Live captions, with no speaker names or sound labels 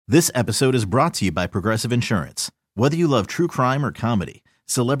This episode is brought to you by Progressive Insurance. Whether you love true crime or comedy,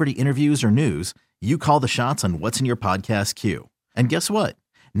 celebrity interviews or news, you call the shots on what's in your podcast queue. And guess what?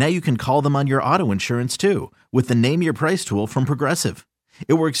 Now you can call them on your auto insurance too with the Name Your Price tool from Progressive.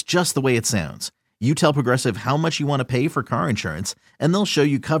 It works just the way it sounds. You tell Progressive how much you want to pay for car insurance, and they'll show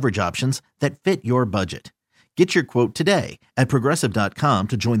you coverage options that fit your budget. Get your quote today at Progressive.com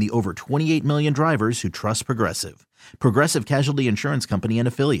to join the over 28 million drivers who trust Progressive. Progressive Casualty Insurance Company and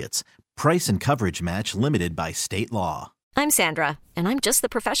Affiliates. Price and coverage match limited by state law. I'm Sandra, and I'm just the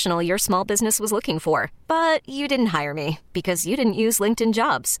professional your small business was looking for. But you didn't hire me because you didn't use LinkedIn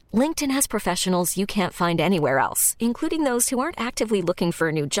Jobs. LinkedIn has professionals you can't find anywhere else, including those who aren't actively looking for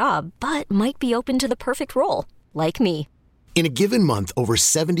a new job, but might be open to the perfect role, like me. In a given month, over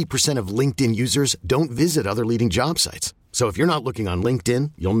 70% of LinkedIn users don't visit other leading job sites. So if you're not looking on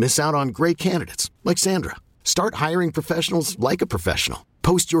LinkedIn, you'll miss out on great candidates like Sandra. Start hiring professionals like a professional.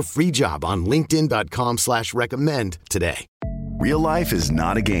 Post your free job on linkedin.com/recommend today. Real life is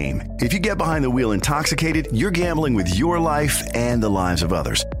not a game. If you get behind the wheel intoxicated, you're gambling with your life and the lives of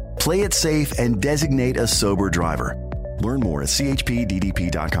others. Play it safe and designate a sober driver. Learn more at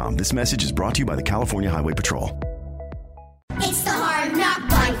chpddp.com. This message is brought to you by the California Highway Patrol. It's the Hard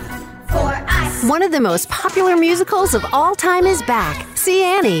Knock Life for us. One of the most popular musicals of all time is back. See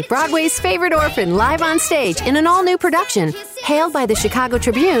Annie, Broadway's favorite orphan, live on stage in an all-new production, hailed by the Chicago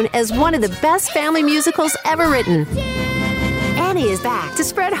Tribune as one of the best family musicals ever written. Annie is back to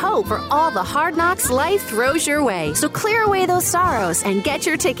spread hope for all the hard knocks life throws your way. So clear away those sorrows and get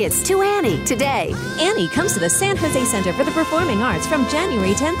your tickets to Annie today. Annie comes to the San Jose Center for the Performing Arts from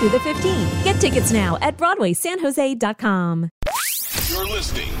January 10th through the 15th. Get tickets now at BroadwaySanJose.com. You're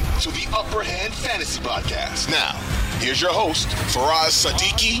listening to the Upper Hand Fantasy Podcast. Now, here's your host, Faraz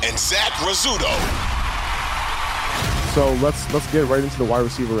Sadiki and Zach Rizzuto. So let's get right into the wide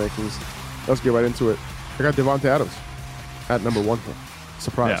receiver rankings. Let's get right into it. I got Davante Adams at number one.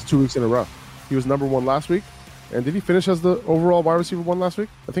 Surprise, 2 weeks in a row. He was number one last week. And did he finish as the overall wide receiver one last week?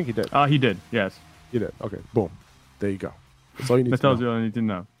 I think he did. He did, yes. He did. Okay, boom. There you go. That's all you need that to know. tells you all you need to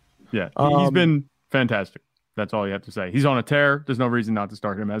know. Yeah, he's been fantastic. That's all you have to say. He's on a tear. There's no reason not to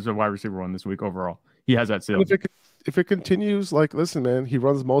start him as a wide receiver one this week overall. He has that ceiling. If it continues, listen, man, he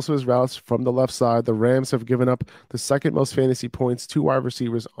runs most of his routes from the left side. The Rams have given up the second most fantasy points to wide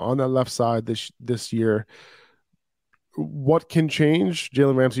receivers on the left side this year. What can change?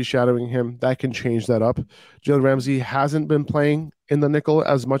 Jalen Ramsey shadowing him. That can change that up. Jalen Ramsey hasn't been playing in the nickel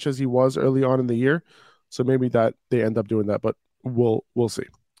as much as he was early on in the year. So maybe that they end up doing that, but we'll see.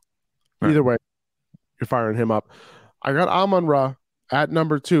 Right. Either way, you're firing him up. I got Amon-Ra at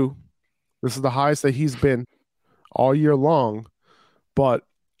number 2. This is the highest that he's been all year long, but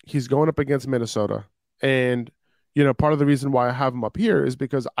he's going up against Minnesota. And, part of the reason why I have him up here is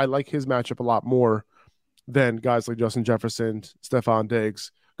because I like his matchup a lot more than guys like Justin Jefferson, Stephon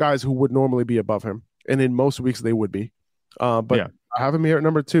Diggs, guys who would normally be above him. And in most weeks, they would be. But I have him here at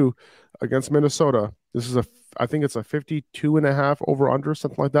number 2 against Minnesota. This is I think it's a 52.5 over under,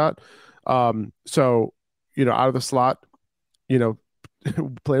 something like that. So, out of the slot,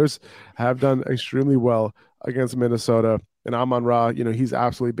 players have done extremely well against Minnesota. And Amon-Ra, he's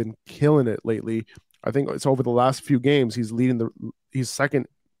absolutely been killing it lately. I think it's over the last few games, he's second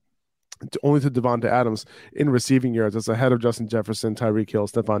only to Davante Adams in receiving yards. That's ahead of Justin Jefferson, Tyreek Hill,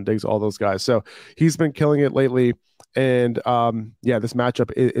 Stephon Diggs, all those guys. So he's been killing it lately. And this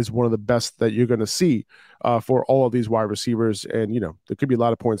matchup is one of the best that you're going to see for all of these wide receivers. And, there could be a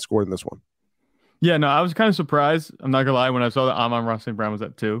lot of points scored in this one. Yeah, no, I was kind of surprised. I'm not going to lie when I saw that Amon-Ra St. Brown was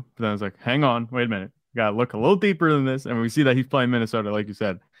at 2. But then I was like, hang on, wait a minute. Got to look a little deeper than this. And we see that he's playing Minnesota, like you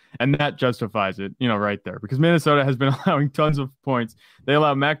said. And that justifies it, right there. Because Minnesota has been allowing tons of points. They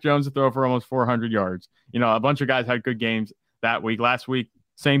allowed Mac Jones to throw for almost 400 yards. A bunch of guys had good games that week. Last week,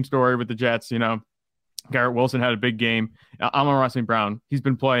 same story with the Jets. Garrett Wilson had a big game. Amon-Ra St. Brown, he's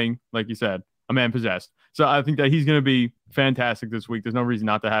been playing, like you said, a man possessed. So I think that he's going to be fantastic this week. There's no reason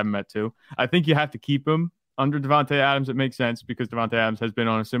not to have him at 2. I think you have to keep him under Davante Adams. It makes sense because Davante Adams has been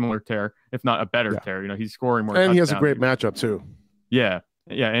on a similar tear, if not a better tear. He's scoring more. And he has a great matchup too. Yeah,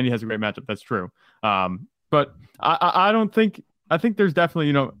 and he has a great matchup. That's true. But I don't think I think there's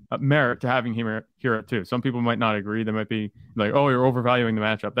definitely, merit to having him here at 2. Some people might not agree. They might be like, oh, you're overvaluing the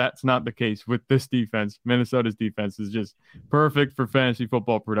matchup. That's not the case with this defense. Minnesota's defense is just perfect for fantasy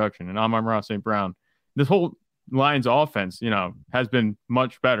football production. And Amon-Ra St. Brown, this whole Lions offense, has been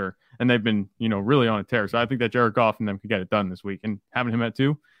much better. And they've been, really on a tear. So I think that Jared Goff and them could get it done this week. And having him at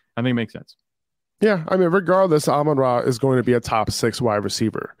 2, I think it makes sense. Yeah, I mean, regardless, Amon-Ra is going to be a top 6 wide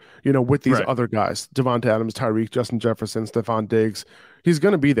receiver, with these Right. other guys, Devonta Adams, Tyreek, Justin Jefferson, Stephon Diggs. He's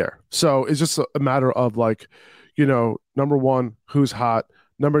going to be there. So it's just a matter of number one, who's hot.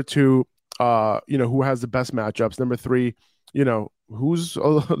 Number two, who has the best matchups. Number three, who's a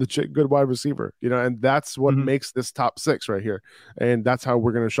legit good wide receiver, and that's what makes this top 6 right here. And that's how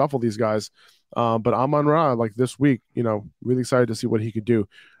we're going to shuffle these guys. But Amon-Ra, like this week, really excited to see what he could do.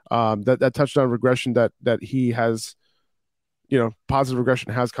 That touchdown regression that he has, positive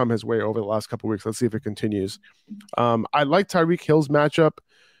regression has come his way over the last couple of weeks. Let's see if it continues. I like Tyreek Hill's matchup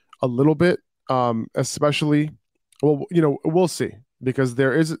a little bit, especially. Well, we'll see, because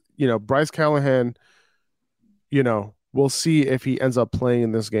there is, Bryce Callahan, we'll see if he ends up playing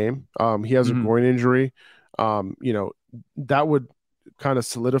in this game. He has a groin injury. That would kind of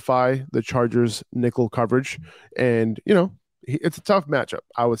solidify the Chargers nickel coverage, and it's a tough matchup,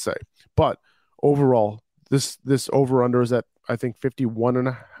 I would say. But overall, this over under is at, I think,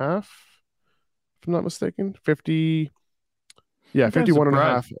 51.5, if I'm not mistaken.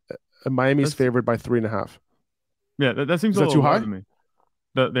 51.5. Miami's favored by 3.5. Yeah, that seems a little too high to me.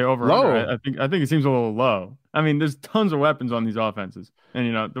 The over low. I think it seems a little low. I mean, there's tons of weapons on these offenses,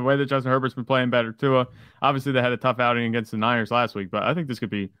 and the way that Justin Herbert's been playing better. Tua, obviously they had a tough outing against the Niners last week, but I think this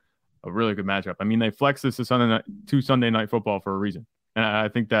could be a really good matchup. I mean, they flexed this to Sunday night football for a reason, and I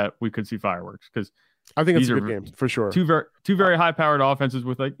think that we could see fireworks, because I think it's a good game for sure. Two very high powered offenses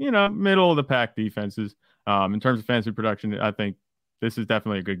with middle of the pack defenses. In terms of fantasy production, I think this is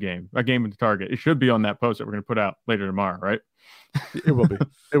definitely a good game. A game with the target. It should be on that post that we're going to put out later tomorrow, right? It will be.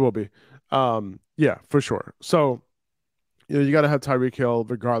 It will be. Yeah, for sure. So, you got to have Tyreek Hill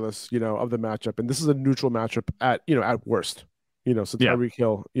regardless, of the matchup. And this is a neutral matchup at worst. So Tyreek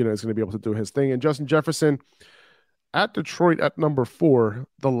Hill, is going to be able to do his thing. And Justin Jefferson at Detroit at number 4.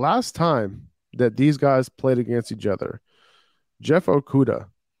 The last time that these guys played against each other, Jeff Okudah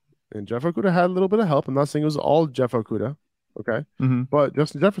had a little bit of help. I'm not saying it was all Jeff Okudah. Okay. But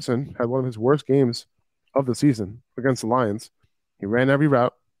Justin Jefferson had one of his worst games of the season against the Lions. He ran every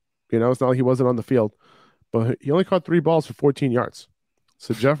route. It's not like he wasn't on the field, but he only caught 3 balls for 14 yards.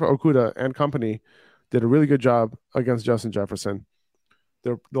 So Jeff Okudah and company did a really good job against Justin Jefferson.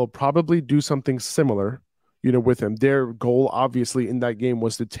 They'll probably do something similar, with him. Their goal, obviously, in that game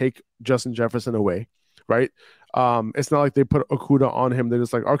was to take Justin Jefferson away, right? It's not like they put Okudah on him. They're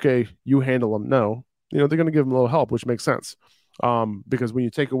just like, okay, you handle him. No. They're going to give him a little help, which makes sense. Because when you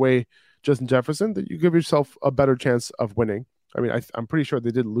take away Justin Jefferson, that you give yourself a better chance of winning. I mean, I'm pretty sure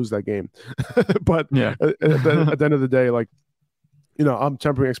they did lose that game. But yeah, at the end of the day, I'm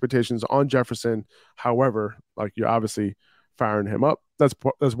tempering expectations on Jefferson. However, you're obviously firing him up. That's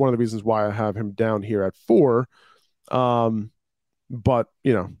one of the reasons why I have him down here at 4. But,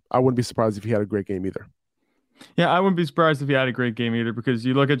 I wouldn't be surprised if he had a great game either. Yeah, I wouldn't be surprised if he had a great game either, because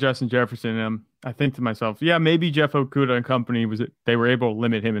you look at Justin Jefferson, and I think to myself, yeah, maybe Jeff Okudah and company they were able to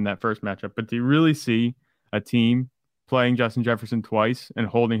limit him in that first matchup. But do you really see a team playing Justin Jefferson twice and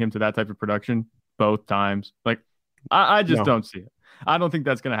holding him to that type of production both times? I just don't see it. I don't think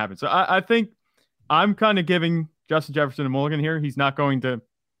that's going to happen. So I think I'm kind of giving Justin Jefferson a mulligan here. He's not going to.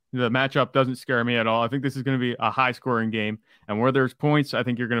 The matchup doesn't scare me at all. I think this is going to be a high-scoring game, and where there's points, I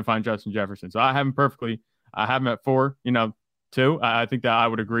think you're going to find Justin Jefferson. So I have him at 4, 2. I think that I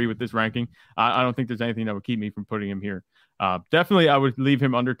would agree with this ranking. I don't think there's anything that would keep me from putting him here. Definitely, I would leave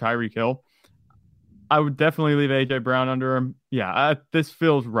him under Tyreek Hill. I would definitely leave A.J. Brown under him. Yeah, this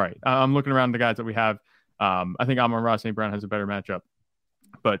feels right. I'm looking around the guys that we have. I think Amon-Ra St. Brown has a better matchup.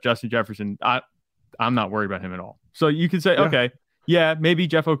 But Justin Jefferson, I'm not worried about him at all. So you could say, okay, yeah, maybe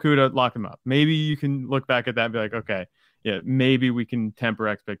Jeff Okudah, lock him up. Maybe you can look back at that and be like, okay, yeah, maybe we can temper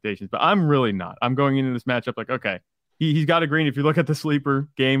expectations. But I'm really not. I'm going into this matchup like, okay, he's got a green. If you look at the sleeper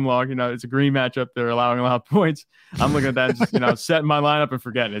game log, it's a green matchup. They're allowing a lot of points. I'm looking at that and just, setting my lineup and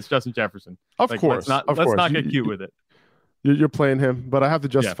forgetting it's Justin Jefferson. Of course. Let's not get cute with it. You're playing him, but I have to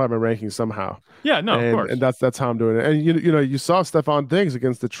justify my rankings somehow. Yeah, no, of course. And that's how I'm doing it. And you saw Stephon Diggs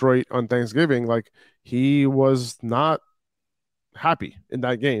against Detroit on Thanksgiving. He was not happy in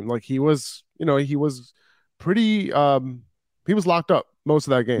that game. He was pretty he was locked up most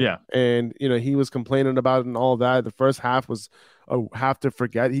of that game. Yeah. And he was complaining about it and all of that. The first half was a half to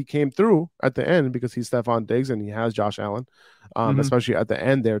forget. He came through at the end because he's Stephon Diggs and he has Josh Allen, especially at the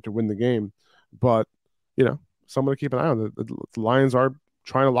end there to win the game. But someone to keep an eye on. The Lions are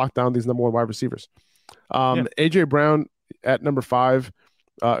trying to lock down these number 1 wide receivers. A.J. Brown at number 5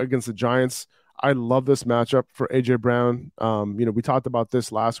 against the Giants. I love this matchup for A.J. Brown. We talked about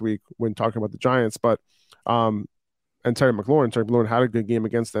this last week when talking about the Giants, but and Terry McLaurin had a good game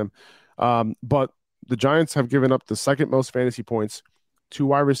against them. But the Giants have given up the second most fantasy points to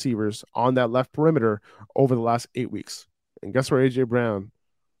wide receivers on that left perimeter over the last 8 weeks. And guess where A.J. Brown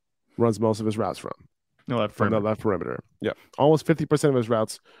runs most of his routes from? From the left perimeter. Yeah, almost 50% of his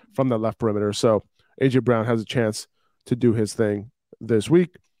routes from the left perimeter. So A.J. Brown has a chance to do his thing this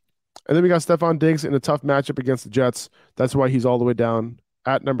week. And then we got Stefon Diggs in a tough matchup against the Jets. That's why he's all the way down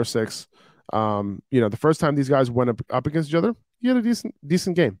at number 6. The first time these guys went up against each other, he had a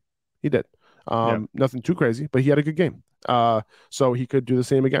decent game. He did. Nothing too crazy, but he had a good game. So he could do the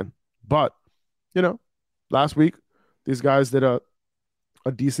same again. But, last week, these guys did a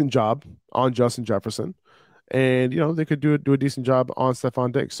decent job on Justin Jefferson. And, they could do a decent job on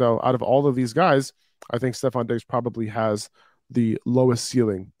Stefon Diggs. So out of all of these guys, I think Stefon Diggs probably has the lowest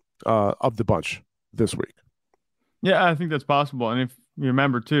ceiling of the bunch this week. Yeah, I think that's possible. And if you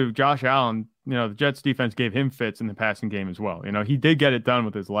remember, too, Josh Allen, the Jets defense gave him fits in the passing game as well. He did get it done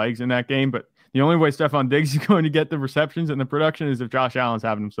with his legs in that game, but the only way Stefon Diggs is going to get the receptions and the production is if Josh Allen's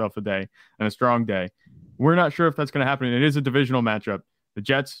having himself a day and a strong day. We're not sure if that's going to happen. It is a divisional matchup. The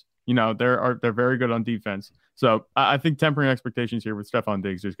Jets, they're very good on defense. So I think tempering expectations here with Stefon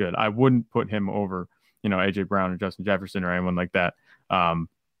Diggs is good. I wouldn't put him over, A.J. Brown or Justin Jefferson or anyone like that.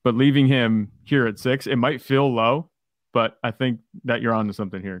 But leaving him here at 6, it might feel low, but I think that you're onto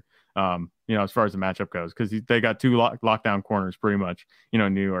something here. As far as the matchup goes, because they got 2 lockdown corners pretty much,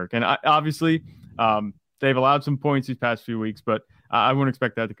 in New York. And obviously they've allowed some points these past few weeks, but I wouldn't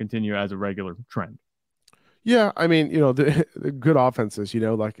expect that to continue as a regular trend. Yeah, I mean, the good offenses,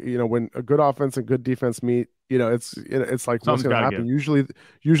 when a good offense and good defense meet, it's like what's going to happen. Usually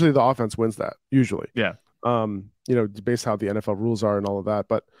the offense wins that. Usually, yeah. Based how the NFL rules are and all of that,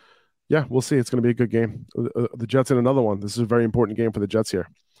 but yeah, we'll see. It's going to be a good game. The Jets in another one. This is a very important game for the Jets here.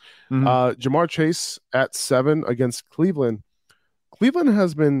 Mm-hmm. Ja'Marr Chase at 7 against Cleveland. Cleveland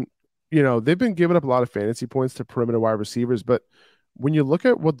has been, they've been giving up a lot of fantasy points to perimeter wide receivers, but when you look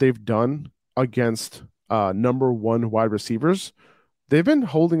at what they've done against number 1 wide receivers, they've been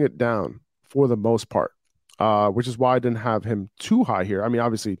holding it down for the most part, which is why I didn't have him too high here. I mean,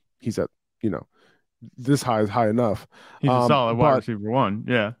 obviously he's at, this high is high enough. He's a solid wide receiver 1.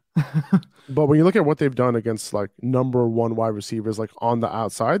 Yeah. But when you look at what they've done against like number 1 wide receivers, like on the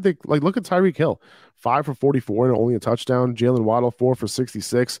outside, they look at Tyreek Hill, 5 for 44 and only a touchdown. Jalen Waddle, 4 for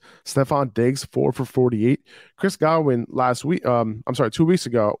 66. Stefon Diggs, 4 for 48. Chris Godwin 2 weeks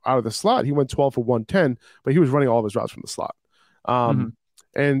ago out of the slot, he went 12 for 110, but he was running all of his routes from the slot.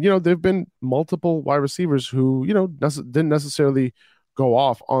 And there've been multiple wide receivers who didn't necessarily go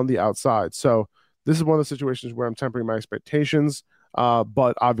off on the outside. So this is one of the situations where I'm tempering my expectations.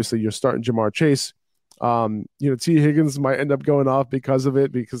 But obviously you're starting Ja'Marr Chase. T. Higgins might end up going off because of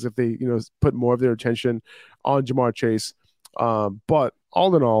it, because if they, put more of their attention on Ja'Marr Chase. But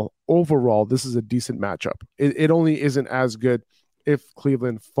all in all, overall, this is a decent matchup. It only isn't as good if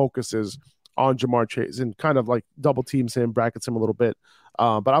Cleveland focuses on Ja'Marr Chase and kind of like double teams him, brackets him a little bit.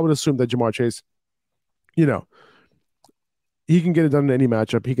 But I would assume that Ja'Marr Chase, he can get it done in any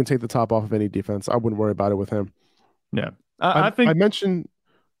matchup. He can take the top off of any defense. I wouldn't worry about it with him. Yeah. I think I mentioned.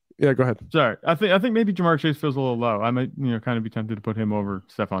 Yeah, go ahead. Sorry, I think maybe Ja'Marr Chase feels a little low. I might kind of be tempted to put him over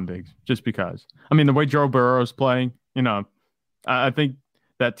Stefon Diggs just because. I mean, the way Joe Burrow's playing, I think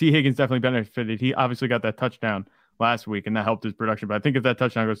that T. Higgins definitely benefited. He obviously got that touchdown last week, and that helped his production. But I think if that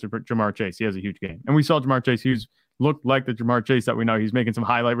touchdown goes to Ja'Marr Chase, he has a huge game. And we saw Ja'Marr Chase. He looked like the Ja'Marr Chase that we know. He's making some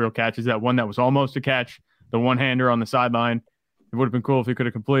highlight reel catches. That one that was almost a catch, the one-hander on the sideline. It would have been cool if he could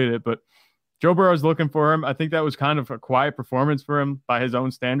have completed it, but Joe Burrow's looking for him. I think that was kind of a quiet performance for him by his own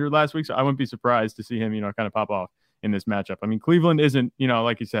standard last week. So I wouldn't be surprised to see him, kind of pop off in this matchup. I mean, Cleveland isn't,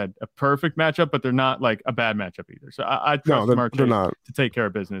 like you said, a perfect matchup, but they're not like a bad matchup either. So I trust Ja'Marr Chase to take care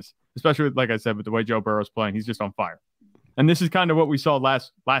of business, especially with, like I said, with the way Joe Burrow's playing. He's just on fire. And this is kind of what we saw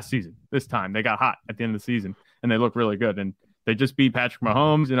last season. This time they got hot at the end of the season and they look really good. And they just beat Patrick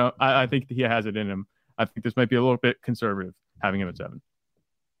Mahomes. I think he has it in him. I think this might be a little bit conservative having him at 7.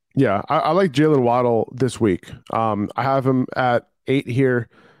 Yeah, I like Jalen Waddle this week. I have him at 8 here.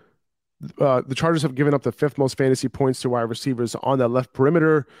 The Chargers have given up the 5th most fantasy points to wide receivers on that left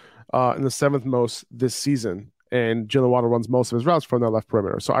perimeter and the 7th most this season. And Jalen Waddle runs most of his routes from that left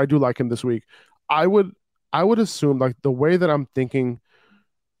perimeter. So I do like him this week. I would assume, like the way that I'm thinking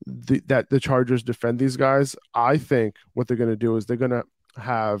that the Chargers defend these guys, I think what they're going to do is they're going to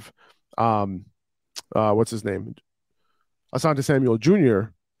have what's his name? Asante Samuel Jr.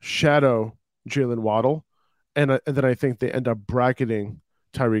 shadow Jalen Waddle, and then I think they end up bracketing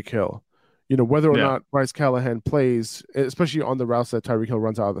Tyreek Hill. Whether or not Bryce Callahan plays, especially on the routes that Tyreek Hill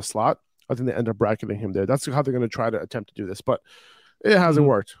runs out of the slot, I think they end up bracketing him there. That's how they're going to try to attempt to do this. But It hasn't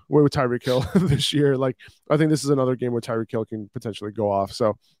worked with Tyreek Hill this year. Like, I think this is another game where Tyreek Hill can potentially go off.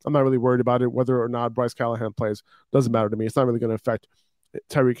 So I'm not really worried about it. Whether or not Bryce Callahan plays doesn't matter to me. It's not really going to affect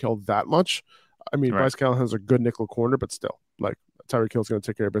Tyreek Hill that much. I mean, Bryce Callahan's a good nickel corner, but still, like, Tyreek Hill's going to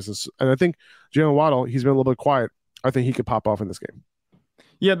take care of business. And I think Jalen Waddle, he's been a little bit quiet. I think he could pop off in this game.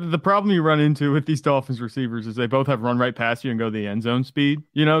 Yeah, the problem you run into with these Dolphins receivers is they both have run right past you and go the end zone speed,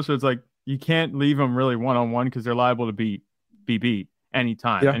 so it's like you can't leave them really one-on-one because they're liable to be beat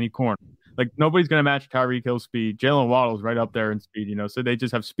anytime, any corner. Like, nobody's going to match Tyreek Hill's speed. Jalen Waddle's right up there in speed, so they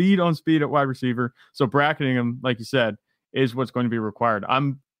just have speed on speed at wide receiver. So bracketing them, like you said, is what's going to be required.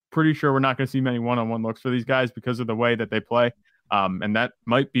 I'm pretty sure we're not going to see many one-on-one looks for these guys because of the way that they play. And that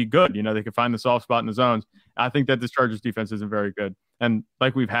might be good. They can find the soft spot in the zones. I think that this Chargers defense isn't very good. And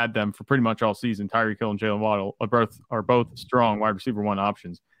like we've had them for pretty much all season, Tyreek Hill and Jalen Waddle are both strong wide receiver one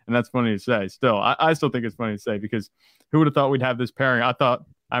options. And that's funny to say. Still, I still think it's funny to say because who would have thought we'd have this pairing? I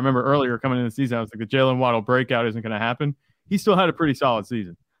remember earlier coming into the season, I was like, the Jalen Waddle breakout isn't going to happen. He still had a pretty solid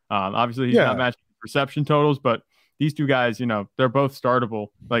season. Obviously, he's not matching reception totals, but these two guys, they're both startable.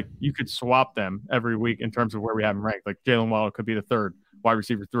 Like, you could swap them every week in terms of where we have them ranked. Like, Jalen Waddle could be the third wide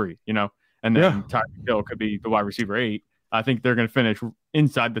receiver 3, and then Tyreek Hill could be the wide receiver 8. I think they're going to finish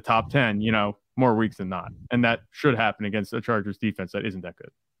inside the top 10, more weeks than not. And that should happen against a Chargers defense that isn't that good.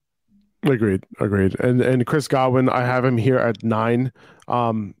 Agreed. And Chris Godwin, I have him here at 9.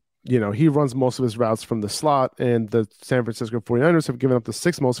 He runs most of his routes from the slot, and the San Francisco 49ers have given up the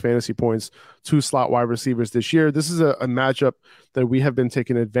 6th most fantasy points to slot wide receivers this year. This is a matchup that we have been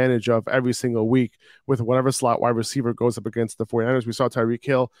taking advantage of every single week with whatever slot wide receiver goes up against the 49ers. We saw Tyreek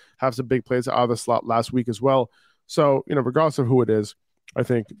Hill have some big plays out of the slot last week as well. So, regardless of who it is, I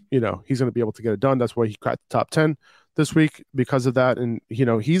think, he's going to be able to get it done. That's why he cracked the top 10 this week because of that. And,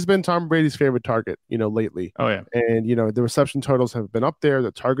 he's been Tom Brady's favorite target, lately. Oh, yeah. And, the reception totals have been up there.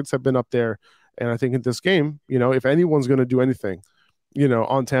 The targets have been up there. And I think in this game, if anyone's going to do anything,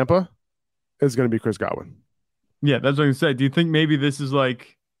 on Tampa, it's going to be Chris Godwin. Yeah, that's what I was going to say. Do you think maybe this is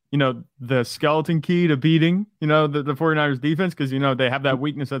like, the skeleton key to beating, the 49ers defense? Because, they have that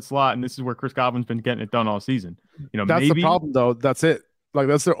weakness at slot, and this is where Chris Godwin's been getting it done all season. That's maybe the problem, though. That's it. Like,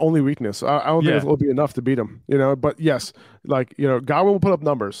 that's their only weakness. I don't think it will be enough to beat them, but yes, Godwin will put up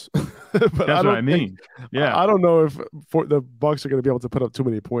numbers. But that's what I mean. Yeah. I don't know if the Bucs are going to be able to put up too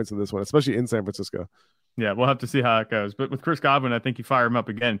many points in this one, especially in San Francisco. Yeah, we'll have to see how it goes. But with Chris Godwin, I think you fire him up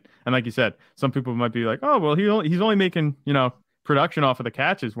again. And like you said, some people might be like, oh, well, he's only making, production off of the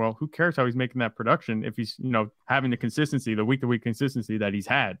catches. Well, who cares how he's making that production if he's, having the consistency, the week-to-week consistency that he's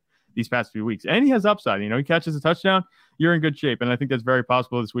had these past few weeks. And he has upside. He catches a touchdown, you're in good shape. And I think that's very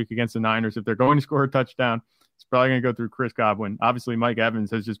possible this week against the Niners. If they're going to score a touchdown, it's probably going to go through Chris Godwin. Obviously, Mike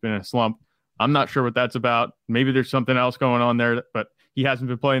Evans has just been in a slump. I'm not sure what that's about. Maybe there's something else going on there, but he hasn't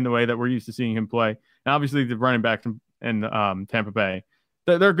been playing the way that we're used to seeing him play. And obviously, the running backs in Tampa Bay,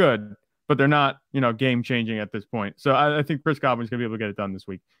 they're good, but they're not, game-changing at this point. So I think Chris Godwin's going to be able to get it done this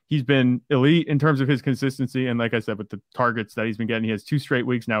week. He's been elite in terms of his consistency, and like I said, with the targets that he's been getting, he has 2 straight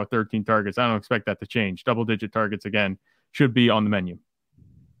weeks now with 13 targets. I don't expect that to change. Double-digit targets, again, should be on the menu.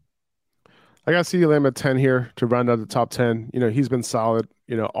 I got CeeDee Lamb at 10 here to round out the top 10. He's been solid,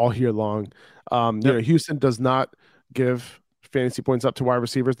 all year long. Houston does not give fantasy points up to wide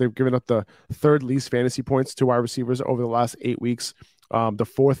receivers. They've given up the 3rd least fantasy points to wide receivers over the last 8 weeks, the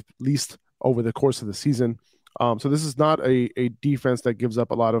 4th least over the course of the season. So this is not a defense that gives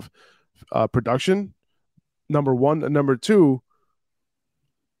up a lot of production, number one. And number two,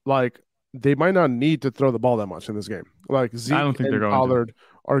 they might not need to throw the ball that much in this game. Like, Zeke and Pollard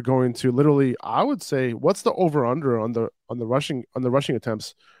are going to literally, I would say, what's the over-under on the rushing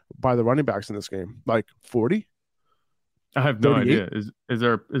attempts by the running backs in this game? Like 40? I have no idea. Is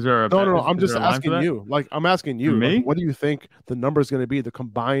there a no? I'm just asking you. Like, I'm asking you. Me? What do you think the number is going to be? The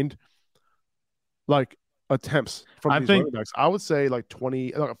combined attempts from these running backs. I would say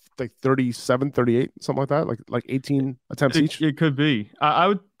 20, like 37, 38, something like that. Like 18 attempts each. It could be.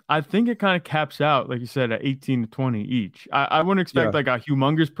 I think it kind of caps out, like you said, at 18 to 20 each. I wouldn't expect like a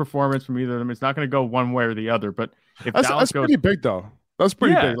humongous performance from either of them. It's not going to go one way or the other. But if that's pretty big, though. That's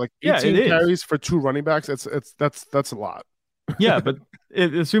pretty big. Like 18 carries for 2 running backs. That's a lot. Yeah, but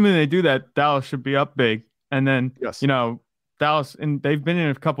assuming they do that, Dallas should be up big. And then Dallas, and they've been in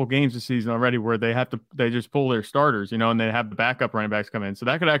a couple games this season already where they just pull their starters, and they have the backup running backs come in. So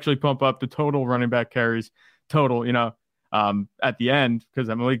that could actually pump up the total running back carries total, at the end, because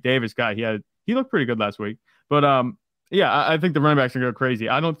that Malik Davis guy, he looked pretty good last week. But I think the running backs are going to go crazy.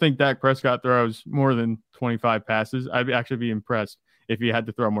 I don't think Dak Prescott throws more than 25 passes. I'd actually be impressed if he had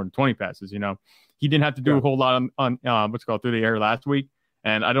to throw more than 20 passes. He didn't have to do a whole lot on what's called through the air last week.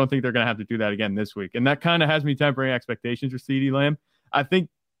 And I don't think they're going to have to do that again this week. And that kind of has me tempering expectations for CeeDee Lamb. I think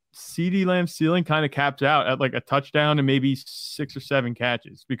CeeDee Lamb's ceiling kind of caps out at like a touchdown and maybe 6 or 7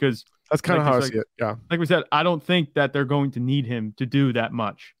 catches, because that's kind of how I see it. Yeah. Like we said, I don't think that they're going to need him to do that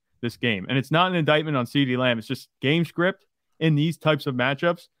much this game. And it's not an indictment on CeeDee Lamb. It's just game script in these types of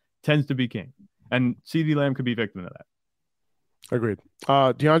matchups tends to be king. And CeeDee Lamb could be victim of that. Agreed.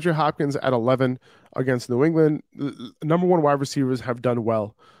 DeAndre Hopkins at 11 against New England. Number one wide receivers have done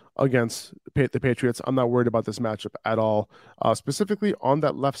well against the Patriots. I'm not worried about this matchup at all. Specifically on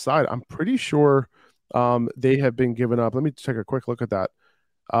that left side, I'm pretty sure they have been given up. Let me take a quick look at that.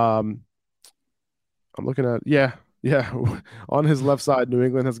 I'm looking at, yeah. On his left side, New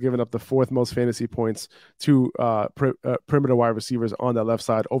England has given up the 4th most fantasy points to perimeter wide receivers on that left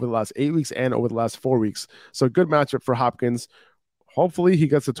side over the last 8 weeks and over the last 4 weeks. So good matchup for Hopkins. Hopefully he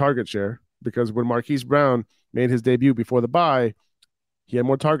gets a target share, because when Marquise Brown made his debut before the bye, he had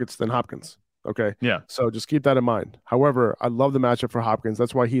more targets than Hopkins. Okay. Yeah. So just keep that in mind. However, I love the matchup for Hopkins.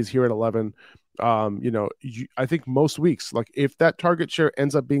 That's why he's here at 11. I think most weeks, like if that target share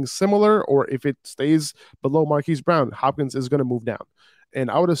ends up being similar, or if it stays below Marquise Brown, Hopkins is going to move down. And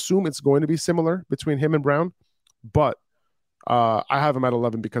I would assume it's going to be similar between him and Brown, but I have him at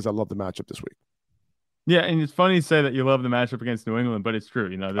 11 because I love the matchup this week. Yeah, and it's funny to say that you love the matchup against New England, but it's true.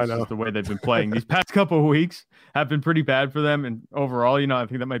 This is the way they've been playing. These past couple of weeks have been pretty bad for them, and overall, I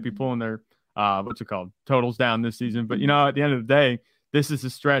think that might be pulling their totals down this season. But at the end of the day, this is a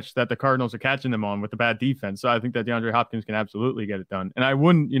stretch that the Cardinals are catching them on with the bad defense. So I think that DeAndre Hopkins can absolutely get it done. And I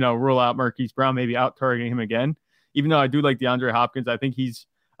wouldn't, rule out Marquise Brown maybe out targeting him again, even though I do like DeAndre Hopkins. I think he's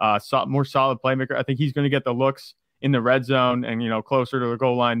more solid playmaker. I think he's going to get the looks in the red zone and closer to the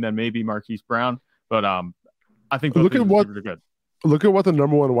goal line than maybe Marquise Brown. But I think look at what are good. Look at what the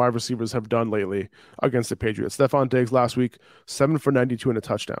number one wide receivers have done lately against the Patriots. Stephon Diggs last week, 7 for 92 and a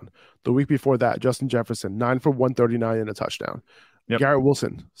touchdown. The week before that, Justin Jefferson, 9 for 139 and a touchdown. Yep. Garrett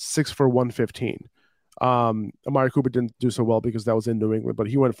Wilson, 6 for 115. Amari Cooper didn't do so well because that was in New England, but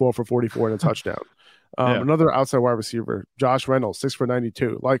he went 4 for 44 and a touchdown. Another outside wide receiver, Josh Reynolds, 6 for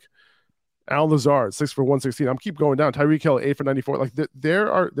 92. Like Al Lazard, 6 for 116. I'm keep going down. Tyreek Hill, 8 for 94. Like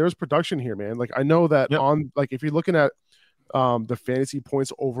there's production here, man. Like I know that if you're looking at the fantasy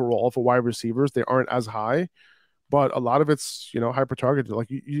points overall for wide receivers, they aren't as high, but a lot of it's hyper targeted. Like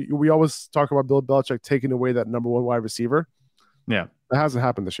we always talk about Bill Belichick taking away that number one wide receiver. Yeah, that hasn't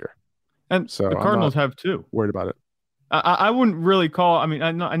happened this year, and so the Cardinals have too. Worried about it. I wouldn't really call. I mean,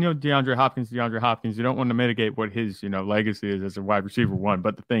 I know DeAndre Hopkins. You don't want to mitigate what his legacy is as a wide receiver one.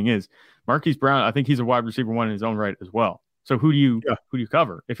 But the thing is, Marquise Brown, I think he's a wide receiver one in his own right as well. So who do you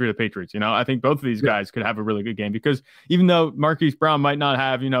cover if you're the Patriots? I think both of these guys could have a really good game, because even though Marquise Brown might not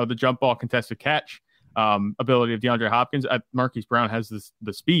have the jump ball contested catch ability of DeAndre Hopkins, Marquise Brown has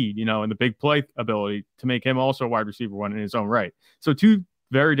the speed and the big play ability to make him also a wide receiver one in his own right. So two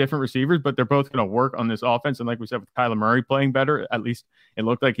very different receivers, but they're both going to work on this offense. And like we said, with Kyler Murray playing better, at least it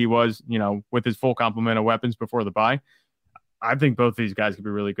looked like he was with his full complement of weapons before the bye. I think both of these guys could be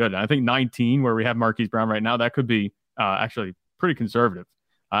really good. And I think 19, where we have Marquise Brown right now, that could be actually pretty conservative.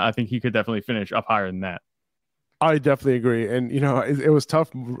 I think he could definitely finish up higher than that. I definitely agree. And, it was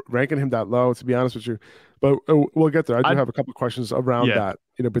tough ranking him that low, to be honest with you. But we'll get there. I do have a couple of questions around that,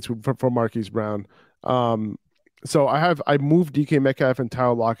 for Marquise Brown. So I moved DK Metcalf and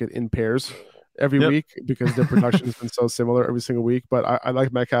Tyler Lockett in pairs every week because their production has been so similar every single week. But I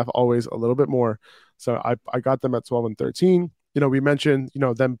like Metcalf always a little bit more. So I got them at 12 and 13. We mentioned,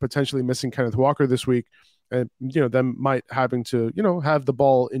 them potentially missing Kenneth Walker this week, and, them might having to, have the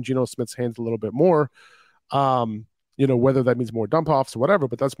ball in Geno Smith's hands a little bit more. Whether that means more dump offs or whatever,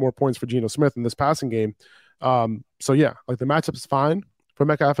 but that's more points for Geno Smith in this passing game. So yeah, like the matchup is fine for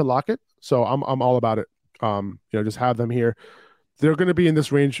Metcalf and Lockett. So I'm all about it. Just have them here. They're going to be in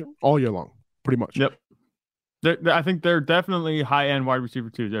this range all year long, pretty much. Yep. I think they're definitely high-end wide receiver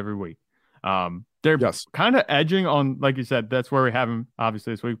twos every week. They're kind of edging on, like you said, that's where we have them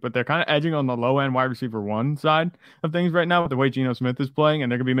obviously this week, but they're kind of edging on the low-end wide receiver one side of things right now with the way Geno Smith is playing,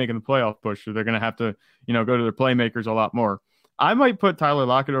 and they're going to be making the playoff push, so they're going to have to, go to their playmakers a lot more. I might put Tyler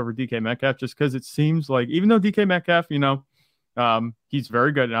Lockett over DK Metcalf just because it seems like, even though DK Metcalf, he's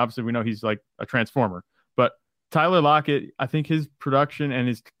very good, and obviously we know he's like a transformer, but Tyler Lockett, I think his production and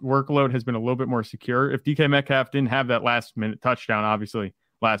his workload has been a little bit more secure. If DK Metcalf didn't have that last-minute touchdown, obviously,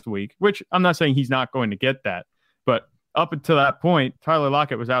 last week, which I'm not saying he's not going to get that, but up until that point, Tyler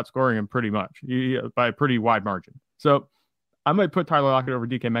Lockett was outscoring him pretty much by a pretty wide margin. So I might put Tyler Lockett over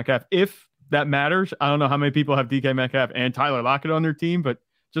DK Metcalf if that matters. I don't know how many people have DK Metcalf and Tyler Lockett on their team, but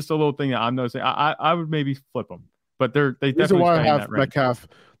just a little thing that I'm noticing. I would maybe flip them, but they definitely that Metcalf.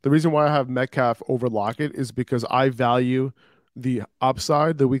 The reason why I have Metcalf over Lockett is because I value the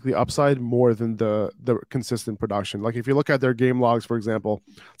upside, the weekly upside, more than the consistent production. Like if you look at their game logs, for example,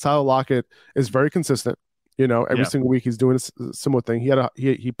 Tyler Lockett is very consistent. Every single week he's doing a similar thing.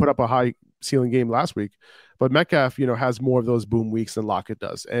 He put up a high ceiling game last week, but Metcalf, has more of those boom weeks than Lockett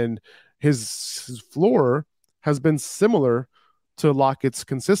does, and his floor has been similar to Lockett's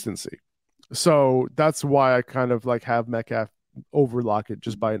consistency. So that's why I kind of like have Metcalf over Lockett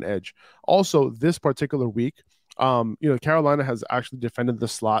just by an edge. Also, this particular week, Carolina has actually defended the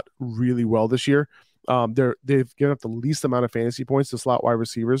slot really well this year. They've given up the least amount of fantasy points to slot wide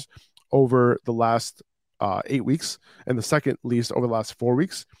receivers over the last 8 weeks, and the second least over the last 4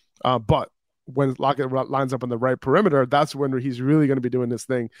 weeks. But when Lockett lines up on the right perimeter, that's when he's really going to be doing this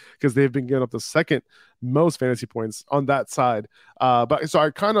thing, because they've been giving up the second most fantasy points on that side. But so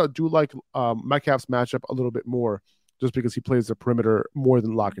I kind of do like Metcalf's matchup a little bit more, just because he plays the perimeter more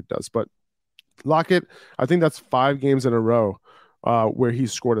than Lockett does. But Lockett, I think that's 5 games in a row where he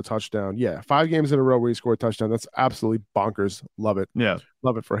scored a touchdown. Yeah, 5 games in a row where he scored a touchdown. That's absolutely bonkers. Love it. Yeah.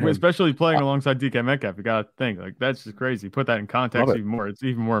 Love it for him. Especially playing alongside DK Metcalf. You got to think, like, that's just crazy. Put that in context even more. It's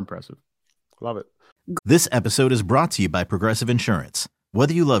even more impressive. Love it. This episode is brought to you by Progressive Insurance.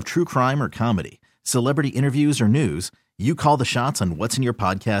 Whether you love true crime or comedy, celebrity interviews or news, you call the shots on what's in your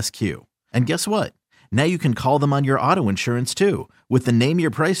podcast queue. And guess what? Now you can call them on your auto insurance too, with the Name Your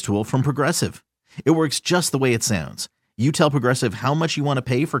Price tool from Progressive. It works just the way it sounds. You tell Progressive how much you want to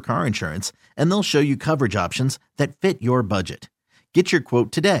pay for car insurance, and they'll show you coverage options that fit your budget. Get your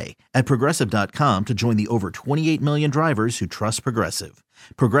quote today at Progressive.com to join the over 28 million drivers who trust Progressive.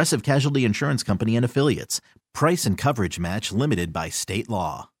 Progressive Casualty Insurance Company and Affiliates. Price and coverage match limited by state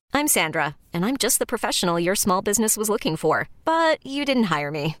law. I'm Sandra, and I'm just the professional your small business was looking for. But you didn't hire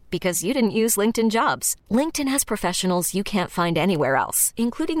me because you didn't use LinkedIn Jobs. LinkedIn has professionals you can't find anywhere else,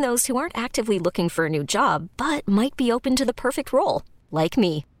 including those who aren't actively looking for a new job, but might be open to the perfect role, like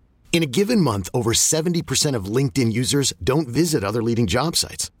me. In a given month, over 70% of LinkedIn users don't visit other leading job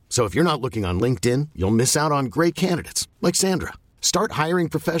sites. So if you're not looking on LinkedIn, you'll miss out on great candidates like Sandra. Start hiring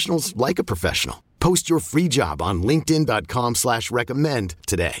professionals like a professional. Post your free job on linkedin.com/recommend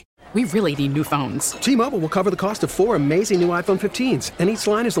today. We really need new phones. T-Mobile will cover the cost of 4 amazing new iPhone 15s, and each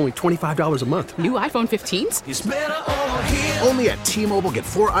line is only $25 a month. New iPhone 15s? It's better over here. Only at T-Mobile, get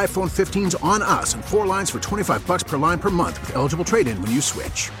 4 iPhone 15s on us and 4 lines for $25 per line per month with eligible trade-in when you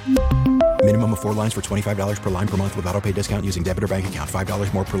switch. Minimum of 4 lines for $25 per line per month with autopay discount using debit or bank account.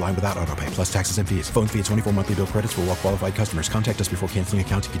 $5 more per line without autopay, plus taxes and fees. Phone fee at 24 monthly bill credits for well-qualified customers. Contact us before canceling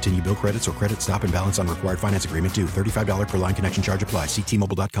account to continue bill credits or credit stop and balance on required finance agreement due. $35 per line connection charge applies. See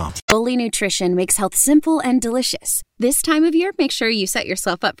T-Mobile.com. Goli Nutrition makes health simple and delicious. This time of year, make sure you set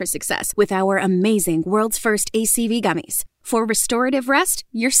yourself up for success with our amazing world's first ACV gummies. For restorative rest,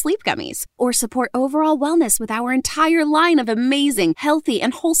 your sleep gummies. Or support overall wellness with our entire line of amazing, healthy,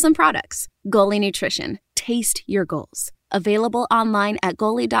 and wholesome products. Goli Nutrition. Taste your goals. Available online at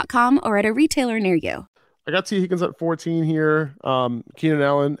Goli.com or at a retailer near you. I got T. Higgins at 14 here. Keenan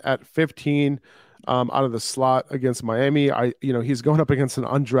Allen at 15 out of the slot against Miami. He's going up against an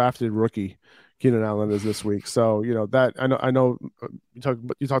undrafted rookie. Keenan Allen is this week. So, that I know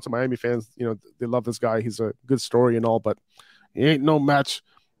you talk to Miami fans, they love this guy. He's a good story and all, but he ain't no match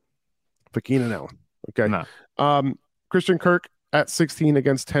for Keenan Allen. Okay. No. Christian Kirk at 16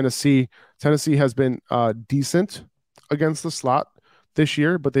 against Tennessee. Tennessee has been decent against the slot this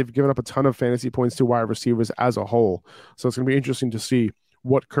year, but they've given up a ton of fantasy points to wide receivers as a whole. So it's going to be interesting to see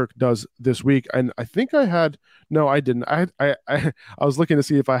what Kirk does this week. And I think I didn't. I was looking to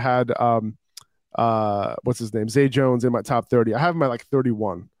see if I had, what's his name? Zay Jones in my top 30. I have him at like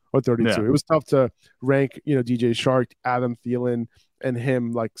 31 or 32. Yeah. It was tough to rank, DJ Shark, Adam Thielen, and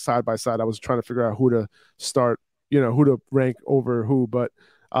him like side by side. I was trying to figure out who to start, who to rank over who. But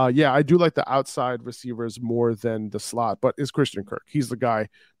I do like the outside receivers more than the slot. But it's Christian Kirk. He's the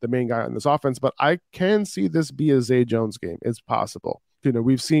main guy in this offense. But I can see this be a Zay Jones game. It's possible.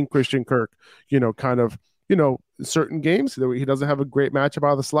 We've seen Christian Kirk, certain games he doesn't have a great matchup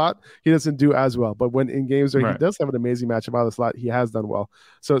out of the slot, he doesn't do as well. But when in games where he does have an amazing matchup out of the slot, he has done well.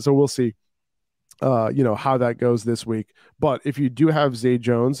 So we'll see, how that goes this week. But if you do have Zay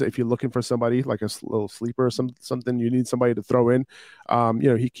Jones, if you're looking for somebody like a little sleeper or something, you need somebody to throw in,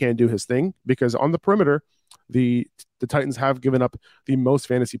 he can do his thing, because on the perimeter, the Titans have given up the most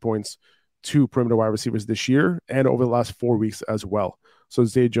fantasy points to perimeter wide receivers this year and over the last 4 weeks as well. So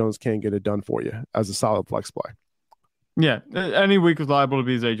Zay Jones can get it done for you as a solid flex play. Yeah, any week is liable to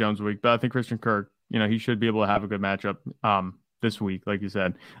be Zay Jones week, but I think Christian Kirk, he should be able to have a good matchup this week, like you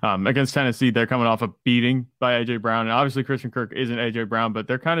said. Against Tennessee, they're coming off a beating by A.J. Brown, and obviously Christian Kirk isn't A.J. Brown, but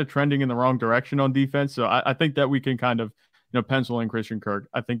they're kind of trending in the wrong direction on defense, so I think that we can kind of, pencil in Christian Kirk.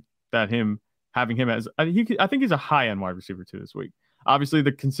 I think that having him as, I think he's a high-end wide receiver too this week. Obviously,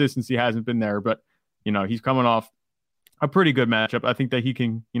 the consistency hasn't been there, but, he's coming off a pretty good matchup. I think that he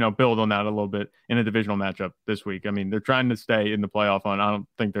can, build on that a little bit in a divisional matchup this week. I mean, they're trying to stay in the playoff hunt. I don't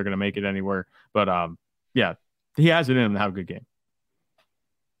think they're going to make it anywhere, but yeah, he has it in him to have a good game.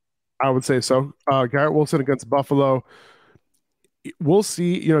 I would say so. Garrett Wilson against Buffalo. We'll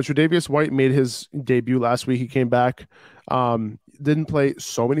see. Tre'Davious White made his debut last week. He came back, didn't play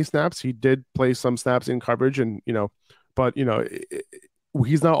so many snaps. He did play some snaps in coverage, and but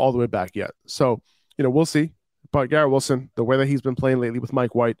he's not all the way back yet. So we'll see. But Garrett Wilson, the way that he's been playing lately with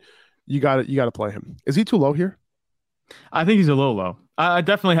Mike White, you got to play him. Is he too low here? I think he's a little low. I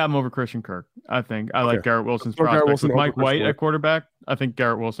definitely have him over Christian Kirk. I think I like Garrett Wilson's prospects with Mike White at quarterback. I think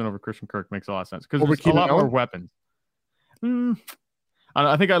Garrett Wilson over Christian Kirk makes a lot of sense because there's a lot more weapons.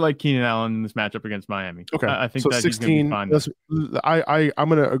 I think I like Keenan Allen in this matchup against Miami. Okay, I think so that 16. He's going to be fine. I'm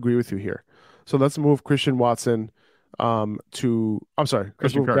going to agree with you here. So let's move Christian Watson Christian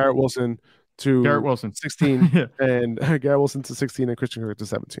Kirk. Garrett Wilson to Garrett Wilson 16 and Garrett Wilson to 16 and Christian Kirk to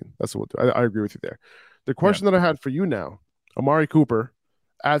 17. That's what we'll do. I agree with you there. The question that I had for you now, Amari Cooper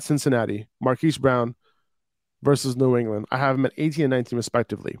at Cincinnati, Marquise Brown versus New England. I have him at 18 and 19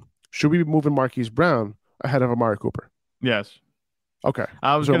 respectively. Should we be moving Marquise Brown ahead of Amari Cooper? Yes. Okay.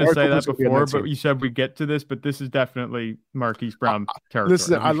 I was going to say that before, but you said we get to this, but this is definitely Marquise Brown territory.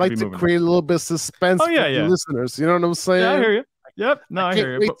 Listen, I like to create a little bit of suspense for the listeners. You know what I'm saying? Yeah, I hear you. Yep. No, I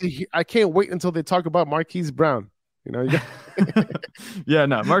hear you. I can't wait until they talk about Marquise Brown. Yeah,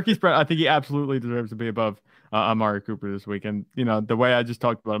 no, Marquise Brown, I think he absolutely deserves to be above Amari Cooper this week. And, the way I just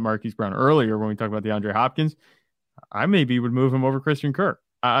talked about Marquise Brown earlier when we talked about DeAndre Hopkins, I maybe would move him over Christian Kirk.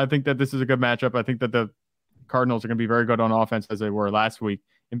 I think that this is a good matchup. I think that the Cardinals are going to be very good on offense as they were last week,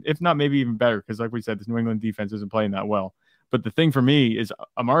 if not maybe even better, because like we said, this New England defense isn't playing that well. But the thing for me is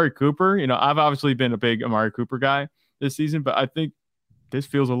Amari Cooper. I've obviously been a big Amari Cooper guy this season, but I think this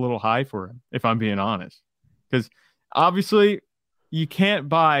feels a little high for him, if I'm being honest, because obviously you can't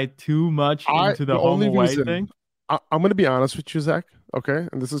buy too much into the home away thing. I'm going to be honest with you, Zach. Okay.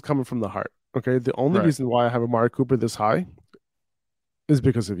 And this is coming from the heart. Okay. The only reason why I have Amari Cooper this high is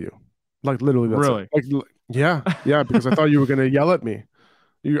because of you. Like literally. That's really? Yeah. Because I thought you were going to yell at me.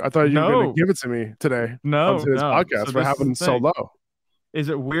 I thought you were going to give it to me today. No, on today's podcast for having so low. Is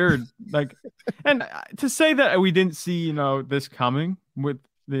it weird? And to say that we didn't see, this coming with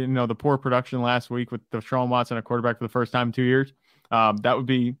the poor production last week with Deshaun Watson, a quarterback for the first time in 2 years, that would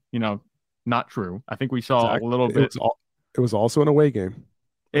be, not true. I think we saw a little bit. It was also an away game.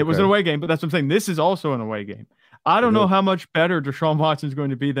 It was an away game, but that's what I'm saying. This is also an away game. I don't know how much better Deshaun Watson is going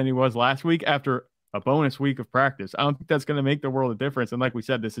to be than he was last week after a bonus week of practice. I don't think that's going to make the world of difference. And like we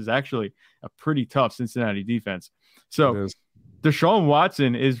said, this is actually a pretty tough Cincinnati defense. So Deshaun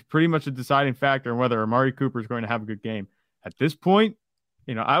Watson is pretty much a deciding factor in whether Amari Cooper is going to have a good game. At this point,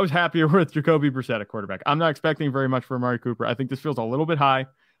 I was happier with Jacoby Brissett at quarterback. I'm not expecting very much for Amari Cooper. I think this feels a little bit high.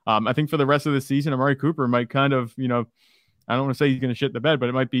 I think for the rest of the season, Amari Cooper might kind of, I don't want to say he's going to shit the bed, but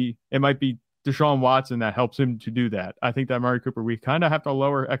it might be Deshaun Watson that helps him to do that. I think that Amari Cooper, we kind of have to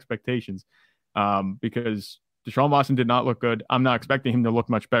lower expectations because Deshaun Watson did not look good. I'm not expecting him to look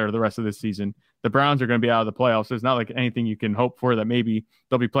much better the rest of this season. The Browns are going to be out of the playoffs. So it's not like anything you can hope for that maybe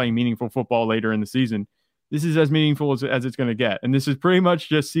they'll be playing meaningful football later in the season. This is as meaningful as it's going to get. And this is pretty much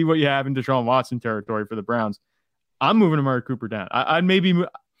just see what you have in Deshaun Watson territory for the Browns. I'm moving Amari Cooper down. I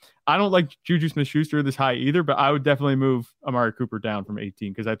don't like Juju Smith-Schuster this high either, but I would definitely move Amari Cooper down from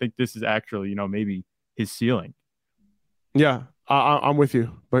 18 because I think this is actually, maybe his ceiling. Yeah, I'm with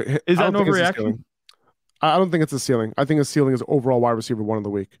you. But is that an overreaction? I don't think it's a ceiling. I think his ceiling is overall wide receiver 1 of the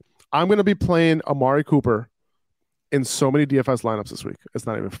week. I'm going to be playing Amari Cooper in so many DFS lineups this week. It's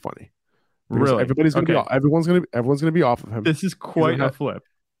not even funny. Really? Everybody's going to be off. Everyone's going to be off of him. This is quite a flip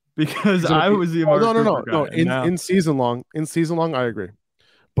because I was the Amari Cooper guy. No. In season long, I agree.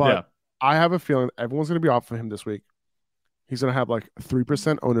 But I have a feeling everyone's going to be off of him this week. He's going to have like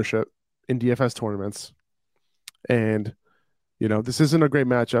 3% ownership in DFS tournaments. And, this isn't a great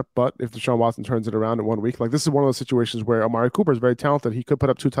matchup, but if Deshaun Watson turns it around in 1 week, this is one of those situations where Amari Cooper is very talented. He could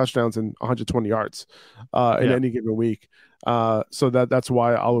put up 2 touchdowns and 120 yards in any given week. So that's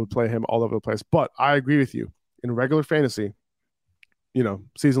why I would play him all over the place. But I agree with you. In regular fantasy,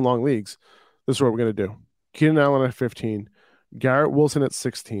 season-long leagues, this is what we're going to do. Keenan Allen at 15, Garrett Wilson at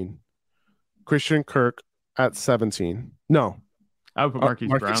 16, Christian Kirk at 17. No. I would put Marquise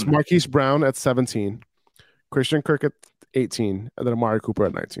Brown. Marquise Brown at 17. Christian Kirk at 18. And then Amari Cooper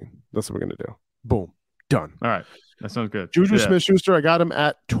at 19. That's what we're going to do. Boom. Done. All right. That sounds good. Juju Smith-Schuster, I got him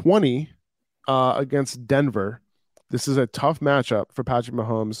at 20 against Denver. This is a tough matchup for Patrick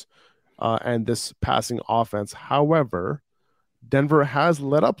Mahomes and this passing offense. However, Denver has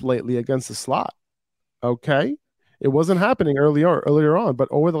let up lately against the slot. Okay? It wasn't happening earlier on, but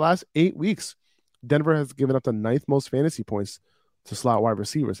over the last 8 weeks, Denver has given up the 9th most fantasy points to slot wide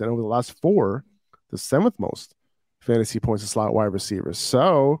receivers. And over the last 4, the 7th most fantasy points to slot wide receivers.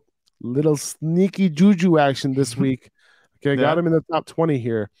 So, little sneaky Juju action this week. Okay, I got him in the top 20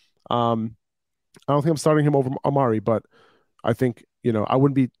 here. I don't think I'm starting him over Amari, but I think, I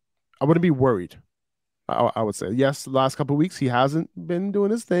wouldn't be worried. I would say, yes, the last couple of weeks he hasn't been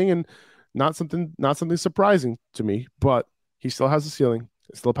doing his thing, and not something surprising to me, but he still has a ceiling.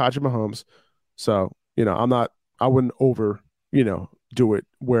 It's still Patrick Mahomes. So, I wouldn't do it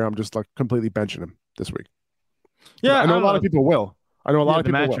where I'm just like completely benching him this week. Yeah, I know a lot of people will. I know a lot of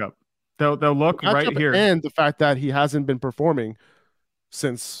people matchup. They'll look right here. And the fact that he hasn't been performing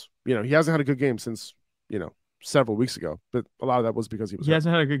since, he hasn't had a good game since, several weeks ago. But a lot of that was because he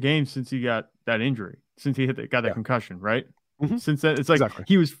hasn't had a good game since he got that injury, since he got that concussion, right? Mm-hmm. Since then, it's like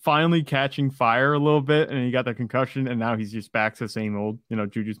he was finally catching fire a little bit, and he got that concussion, and now he's just back to the same old,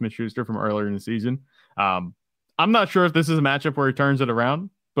 Juju Smith-Schuster from earlier in the season. I'm not sure if this is a matchup where he turns it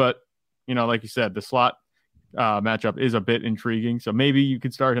around, but like you said, the slot matchup is a bit intriguing, so maybe you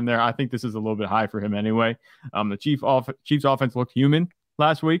could start him there. I think this is a little bit high for him anyway. The Chiefs offense looked human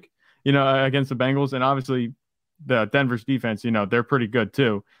last week, against the Bengals, and obviously the Denver's defense, they're pretty good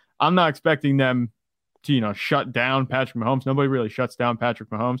too. I'm not expecting them to, shut down Patrick Mahomes. Nobody really shuts down Patrick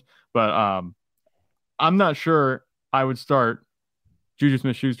Mahomes, but I'm not sure I would start Juju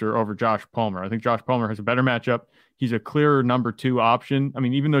Smith-Schuster over Josh Palmer. I think Josh Palmer has a better matchup. He's a clearer number 2 option. I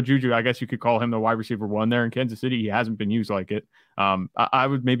mean, even though Juju, I guess you could call him the wide receiver 1 there in Kansas City, he hasn't been used like it. I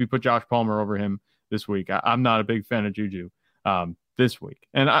would maybe put Josh Palmer over him this week. I'm not a big fan of Juju this week.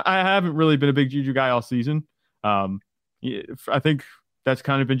 And I haven't really been a big Juju guy all season. I think that's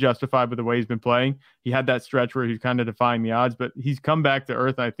kind of been justified with the way he's been playing. He had that stretch where he's kind of defying the odds, but he's come back to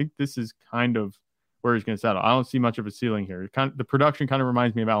earth. I think this is kind of where he's going to settle. I don't see much of a ceiling here. The production kind of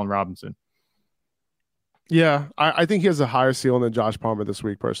reminds me of Allen Robinson. Yeah, I think he has a higher ceiling than Josh Palmer this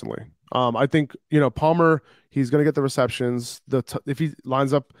week, personally. I think, Palmer, he's going to get the receptions. If he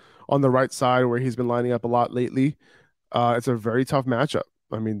lines up on the right side where he's been lining up a lot lately, it's a very tough matchup.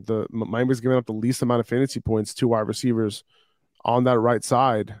 I mean, Miami's giving up the least amount of fantasy points to wide receivers on that right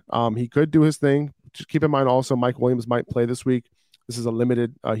side. He could do his thing. Just keep in mind also Mike Williams might play this week. This is a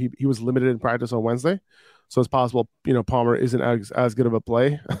limited he was limited in practice on Wednesday. So it's possible, Palmer isn't as good of a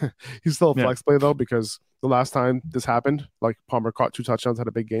play. He's still a flex play though, because the last time this happened, like Palmer caught 2 touchdowns, had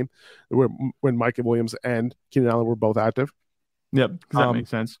a big game when Mike Williams and Keenan Allen were both active. Yep, that makes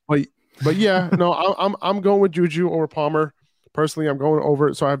sense. But yeah, no, I'm going with Juju over Palmer. Personally, I'm going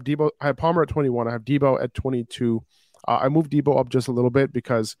over. So I have Palmer at 21. I have Debo at 22. I moved Debo up just a little bit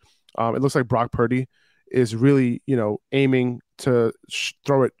because it looks like Brock Purdy is really, aiming to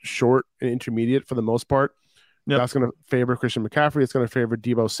throw it short and intermediate for the most part. Yep. That's going to favor Christian McCaffrey. It's going to favor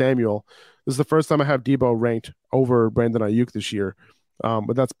Debo Samuel. This is the first time I have Debo ranked over Brandon Ayuk this year,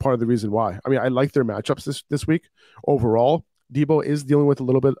 but that's part of the reason why. I mean, I like their matchups this week. Overall, Debo is dealing with a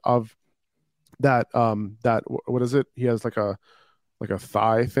little bit of that what is it? He has like a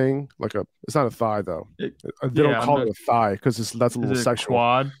thigh thing, it's not a thigh though. They don't call it a thigh because that's a little sexual.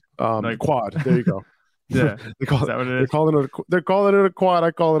 Quad. Quad. There you go. Yeah. They're calling it a quad.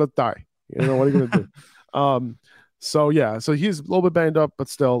 I call it a thigh. What are you gonna do? So he's a little bit banged up, but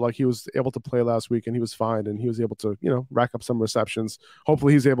still, he was able to play last week and he was fine and he was able to rack up some receptions.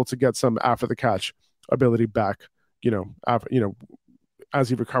 Hopefully, he's able to get some after the catch ability back. As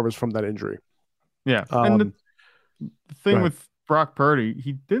he recovers from that injury. Yeah, and the thing with Brock Purdy,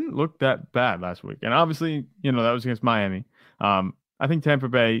 he didn't look that bad last week, and obviously, that was against Miami. I think Tampa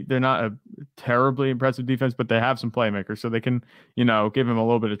Bay, they're not a terribly impressive defense, but they have some playmakers, so they can, give him a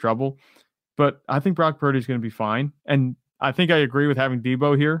little bit of trouble. But I think Brock Purdy is going to be fine, and I think I agree with having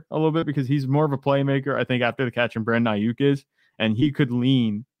Debo here a little bit because he's more of a playmaker. I think after the catch and Brandon Ayuk is, and he could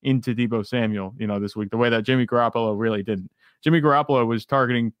lean into Debo Samuel, this week the way that Jimmy Garoppolo really didn't. Jimmy Garoppolo was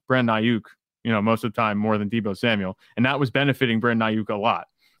targeting Brandon Ayuk, most of the time more than Debo Samuel. And that was benefiting Brandon Ayuk a lot.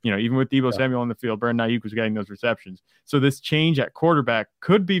 Even with Debo Samuel on the field, Brandon Ayuk was getting those receptions. So this change at quarterback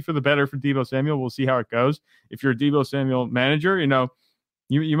could be for the better for Debo Samuel. We'll see how it goes. If you're a Debo Samuel manager,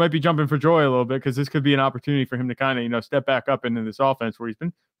 you might be jumping for joy a little bit because this could be an opportunity for him to kind of, step back up into this offense where he's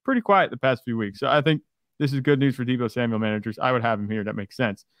been pretty quiet the past few weeks. So I think this is good news for Deebo Samuel managers. I would have him here. That makes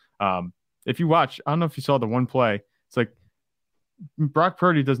sense. If you watch, I don't know if you saw the one play. It's like Brock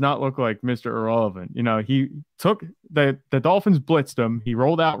Purdy does not look like Mr. Irrelevant. He took the Dolphins blitzed him. He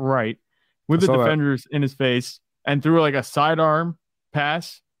rolled out right with the defenders in his face and threw like a sidearm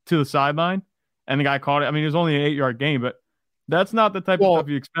pass to the sideline. And the guy caught it. I mean, it was only an 8-yard game, but that's not the type of stuff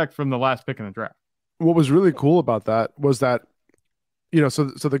you expect from the last pick in the draft. What was really cool about that was that, so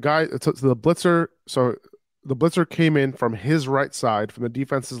the guy, so the blitzer came in from his right side, from the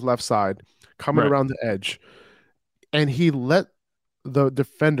defense's left side, coming around the edge, and he let the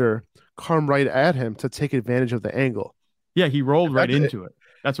defender come right at him to take advantage of the angle. Yeah, he rolled right into it.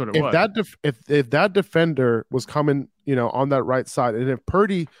 That's what it was. If that defender was coming, on that right side, and if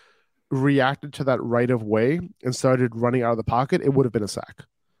Purdy reacted to that right of way and started running out of the pocket, it would have been a sack.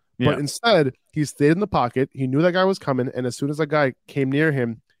 Yeah. But instead, he stayed in the pocket. He knew that guy was coming, and as soon as that guy came near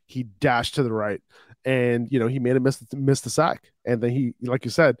him, he dashed to the right, and he made him miss the sack. And then he, like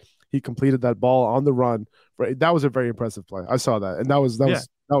you said, he completed that ball on the run. Right, that was a very impressive play. I saw that, and that was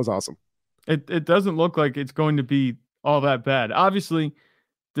awesome. It doesn't look like it's going to be all that bad. Obviously,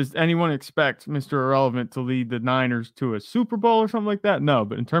 does anyone expect Mr. Irrelevant to lead the Niners to a Super Bowl or something like that? No,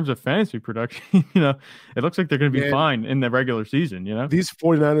 but in terms of fantasy production, it looks like they're going to be fine in the regular season. These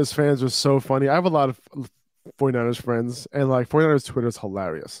 49ers fans are so funny. I have a lot of 49ers friends, and 49ers Twitter is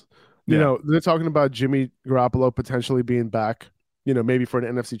hilarious. They're talking about Jimmy Garoppolo potentially being back, maybe for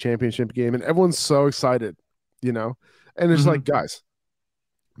an NFC Championship game, and everyone's so excited, and it's like, guys,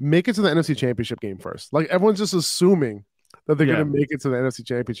 make it to the NFC Championship game first. Everyone's just assuming that they're going to make it to the NFC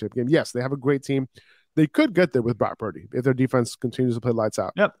Championship game. Yes, they have a great team. They could get there with Brock Purdy if their defense continues to play lights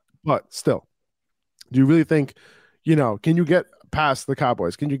out. Yep. But still, do you really think, can you get past the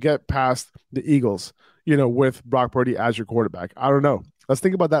Cowboys? Can you get past the Eagles, with Brock Purdy as your quarterback? I don't know. Let's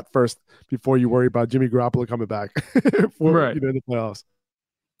think about that first before you worry about Jimmy Garoppolo coming back for the playoffs.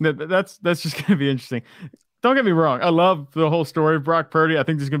 That's just going to be interesting. Don't get me wrong. I love the whole story of Brock Purdy. I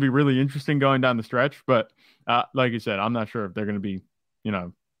think this is going to be really interesting going down the stretch. But like you said, I'm not sure if they're going to be,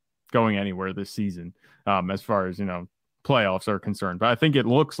 going anywhere this season as far as, playoffs are concerned. But I think it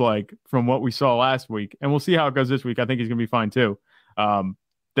looks like from what we saw last week, and we'll see how it goes this week. I think he's going to be fine too.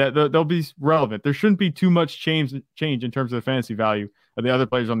 That they'll be relevant. There shouldn't be too much change in terms of the fantasy value of the other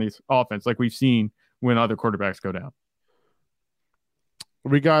players on the offense, like we've seen when other quarterbacks go down.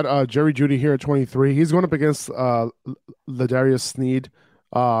 We got Jerry Jeudy here at 23. He's going up against Ladarius Sneed.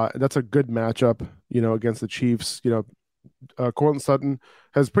 That's a good matchup, against the Chiefs. Courtland Sutton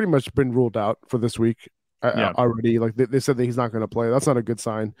has pretty much been ruled out for this week already. They said that he's not going to play. That's not a good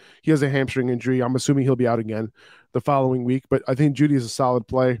sign. He has a hamstring injury. I'm assuming he'll be out again the following week. But I think Jeudy is a solid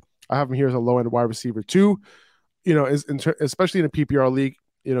play. I have him here as a low-end wide receiver too. Especially in a PPR league,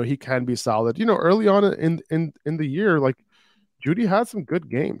 he can be solid. Early on in the year, Jeudy had some good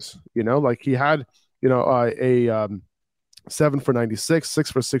games, he had, a 7 for 96,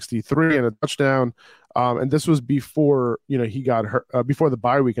 6 for 63 and a touchdown. And this was before, he got hurt before the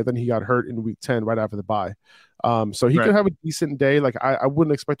bye week, and then he got hurt in week 10 right after the bye. So he could have a decent day. I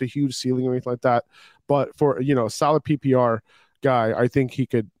wouldn't expect a huge ceiling or anything like that, but for, a solid PPR guy, I think he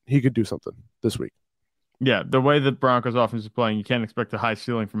could do something this week. Yeah, the way the Broncos offense is playing, you can't expect a high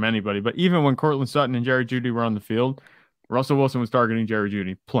ceiling from anybody. But even when Courtland Sutton and Jerry Jeudy were on the field, Russell Wilson was targeting Jerry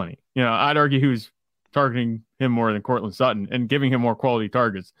Jeudy plenty. I'd argue he was targeting him more than Courtland Sutton and giving him more quality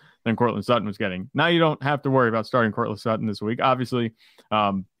targets than Courtland Sutton was getting. Now you don't have to worry about starting Courtland Sutton this week. Obviously,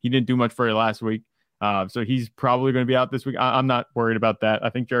 he didn't do much for you last week, so he's probably going to be out this week. I'm not worried about that.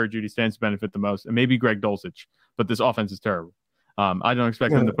 I think Jerry Jeudy stands to benefit the most, and maybe Greg Dulcich, but this offense is terrible. I don't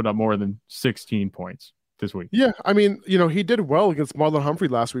expect him to put up more than 16 points this week. Yeah, I mean, he did well against Marlon Humphrey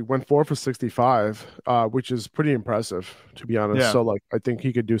last week, went 4 for 65, which is pretty impressive, to be honest. Yeah. So, I think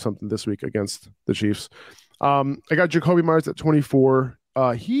he could do something this week against the Chiefs. I got Jacoby Myers at 24.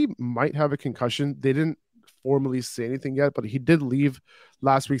 He might have a concussion. They didn't formally say anything yet, but he did leave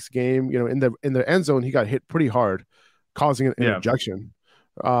last week's game. In the end zone, he got hit pretty hard, causing an ejection,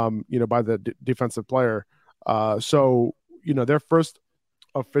 by the defensive player. So, their first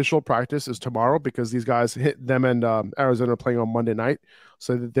official practice is tomorrow because these guys hit them and Arizona playing on Monday night,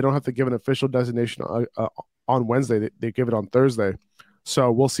 so that they don't have to give an official designation on Wednesday. They give it on Thursday,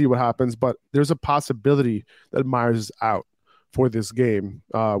 so we'll see what happens. But there's a possibility that Myers is out for this game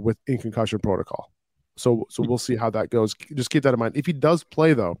in concussion protocol. So we'll see how that goes. Just keep that in mind. If he does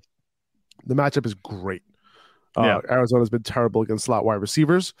play, though, the matchup is great. Arizona's been terrible against slot wide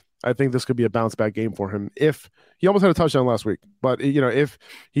receivers. I think this could be a bounce back game for him. If he almost had a touchdown last week, but if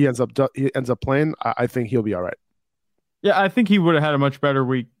he ends up playing, I think he'll be all right. Yeah, I think he would have had a much better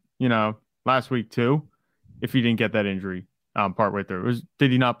week, last week too. if he didn't get that injury partway through.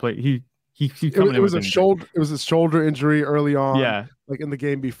 Did he not play? It was a shoulder. It was a shoulder injury early on. Yeah, like in the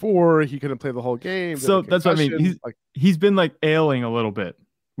game before, he couldn't play the whole game. So that's what I mean. He's been like ailing a little bit,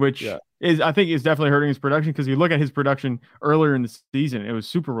 which I think is definitely hurting his production, because you look at his production earlier in the season, it was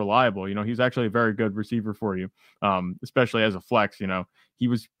super reliable. You know, he's actually a very good receiver for you, especially as a flex. You know, he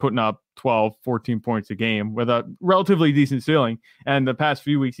was putting up 12, 14 points a game with a relatively decent ceiling. And the past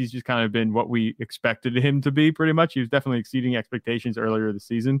few weeks, he's just kind of been what we expected him to be, pretty much. He was definitely exceeding expectations earlier this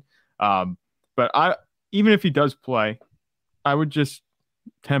season. But even if he does play, I would just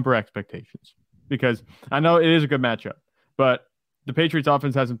temper expectations, because I know it is a good matchup, but the Patriots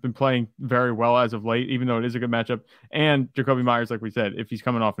offense hasn't been playing very well as of late, even though it is a good matchup. And Jakobi Meyers, like we said, if he's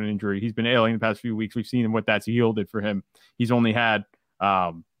coming off an injury, he's been ailing the past few weeks. We've seen what that's yielded for him. He's only had,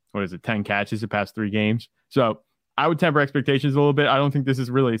 10 catches the past 3 games. So I would temper expectations a little bit. I don't think this is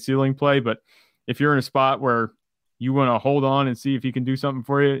really a ceiling play, but if you're in a spot where you want to hold on and see if he can do something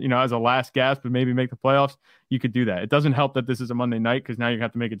for you, you know, as a last gasp, but maybe make the playoffs, you could do that. It doesn't help that this is a Monday night, because now you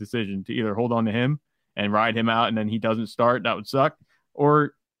have to make a decision to either hold on to him and ride him out and then he doesn't start. That would suck.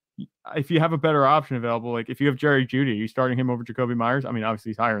 Or if you have a better option available, like if you have Jerry Jeudy, are you starting him over Jakobi Meyers? I mean, obviously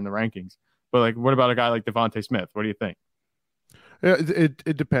he's higher in the rankings, but like, what about a guy like Devontae Smith? What do you think? Yeah,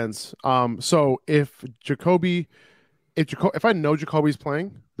 it depends. So if I know Jacoby's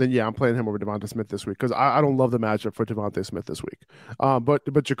playing, then yeah, I'm playing him over Devontae Smith this week, because I don't love the matchup for Devontae Smith this week. But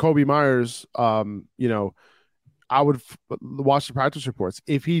Jakobi Meyers, you know, I would watch the practice reports.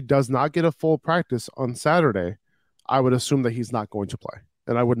 If he does not get a full practice on Saturday, I would assume that he's not going to play,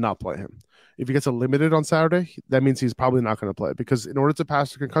 and I would not play him. If he gets a limited on Saturday, that means he's probably not going to play, because in order to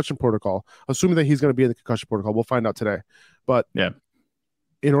pass the concussion protocol, assuming that he's going to be in the concussion protocol, we'll find out today. But yeah,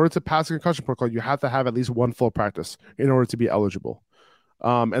 in order to pass the concussion protocol, you have to have at least one full practice in order to be eligible.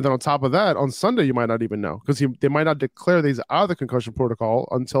 And then on top of that, on Sunday, you might not even know, because they might not declare these out of the concussion protocol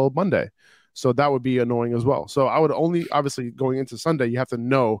until Monday. So that would be annoying as well. So I would only, obviously, going into Sunday, you have to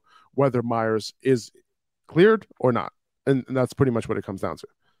know whether Meyers is cleared or not. And that's pretty much what it comes down to.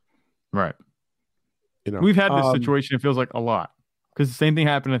 Right. You know, we've had this situation, it feels like, a lot, because the same thing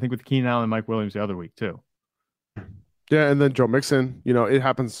happened, I think, with Keenan Allen and Mike Williams the other week too. Yeah, and then Joe Mixon, you know, it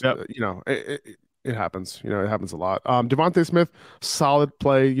happens. Yep. You know, it happens. You know, it happens a lot. Devontae Smith, solid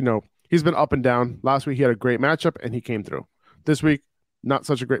play. You know, he's been up and down. Last week he had a great matchup and he came through. This week, not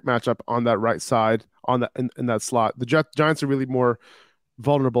such a great matchup on that right side, on that in that slot. The Giants are really more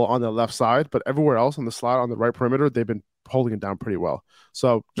vulnerable on the left side, but everywhere else on the slot on the right perimeter, they've been holding it down pretty well.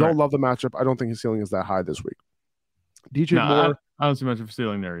 So don't love the matchup. I don't think his ceiling is that high this week. DJ Moore, I don't see much of a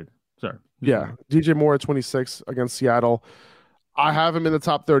ceiling there either. Sorry. Yeah, DJ Moore at 26 against Seattle. I have him in the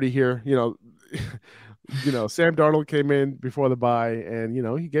top 30 here. You know, Sam Darnold came in before the bye, and you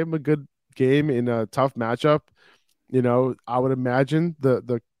know, he gave him a good game in a tough matchup. You know, I would imagine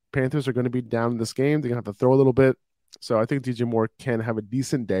the Panthers are going to be down in this game. They're going to have to throw a little bit. So I think DJ Moore can have a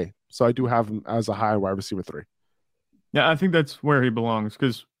decent day. So I do have him as a high wide receiver 3. Yeah, I think that's where he belongs,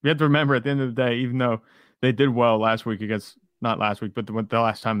 because we have to remember at the end of the day, even though they did well last week against, not last week, but the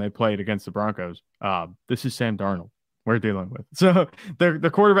last time they played against the Broncos, this is Sam Darnold we're dealing with. So the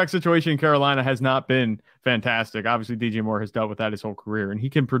quarterback situation in Carolina has not been fantastic. Obviously, DJ Moore has dealt with that his whole career, and he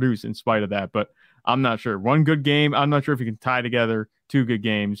can produce in spite of that. But I'm not sure. One good game, I'm not sure if he can tie together 2 good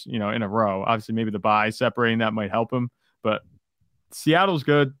games, you know, in a row. Obviously, maybe the bye separating that might help him. But Seattle's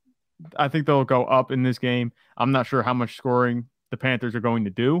good. I think they'll go up in this game. I'm not sure how much scoring the Panthers are going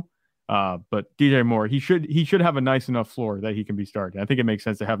to do. But DJ Moore, he should have a nice enough floor that he can be starting. I think it makes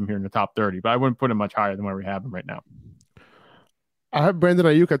sense to have him here in the top 30, but I wouldn't put him much higher than where we have him right now. I have Brandon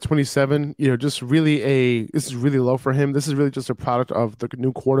Ayuk at 27. You know, just really this is really low for him. This is really just a product of the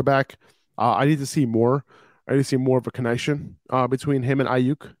new quarterback. I need to see more. I need to see more of a connection between him and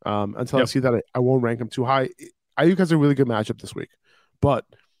Ayuk. Until I see that, I won't rank him too high. Ayuk has a really good matchup this week, but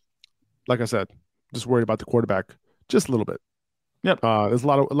like I said, just worried about the quarterback just a little bit. Yep. There's a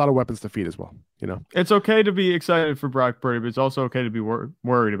lot of weapons to feed as well. You know, it's okay to be excited for Brock Purdy, but it's also okay to be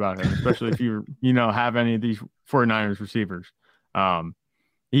worried about him, especially if you have any of these 49ers receivers.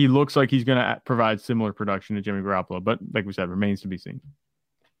 He looks like he's going to provide similar production to Jimmy Garoppolo, but like we said, remains to be seen.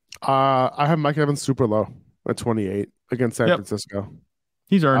 I have Mike Evans super low at 28 against San Francisco.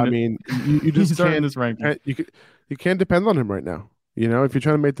 He's earned it. I mean, you just can't this ranking. You can't depend on him right now. You know, if you're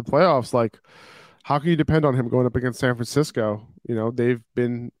trying to make the playoffs, like, how can you depend on him going up against San Francisco? You know, they've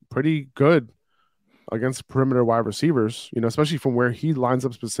been pretty good against perimeter wide receivers, you know, especially from where he lines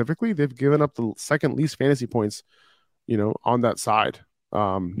up specifically. They've given up the second least fantasy points, you know, on that side.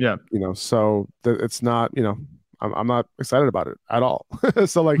 You know, so it's not, you know, I'm not excited about it at all.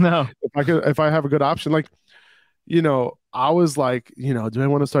 So like, no. if I have a good option, like I was like, do I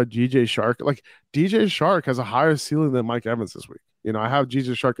want to start DJ Shark? Like, DJ Shark has a higher ceiling than Mike Evans this week. I have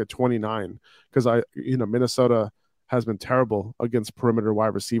DJ Shark at 29 because Minnesota has been terrible against perimeter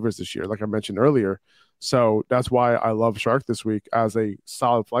wide receivers this year, like I mentioned earlier. So that's why I love Shark this week as a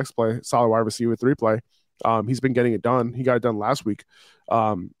solid flex play, solid wide receiver 3 play. He's been getting it done. He got it done last week.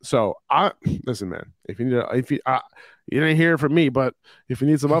 So listen, man, you didn't hear it from me, but if you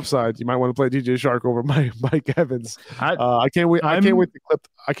need some upside, you might want to play DJ Shark over Mike Evans. I can't wait. I can't wait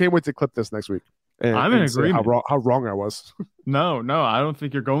to clip this next week. I'm in agreement. How wrong I was. No, I don't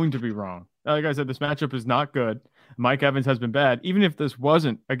think you're going to be wrong. Like I said, this matchup is not good. Mike Evans has been bad. Even if this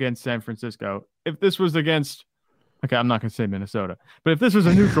wasn't against San Francisco, if this was against, I'm not going to say Minnesota, but if this was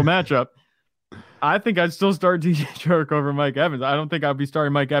a neutral matchup, I think I'd still start DJ Shark over Mike Evans. I don't think I'd be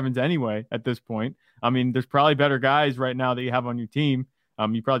starting Mike Evans anyway at this point. I mean, there's probably better guys right now that you have on your team.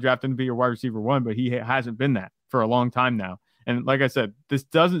 You probably drafted him to be your wide receiver 1, but he hasn't been that for a long time now. And like I said, this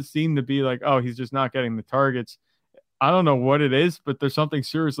doesn't seem to be like, he's just not getting the targets. I don't know what it is, but there's something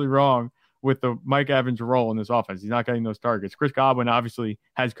seriously wrong with the Mike Evans role in this offense. He's not getting those targets. Chris Godwin obviously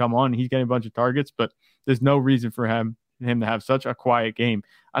has come on. He's getting a bunch of targets, but there's no reason for him to have such a quiet game.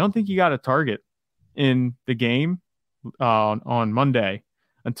 I don't think he got a target in the game on Monday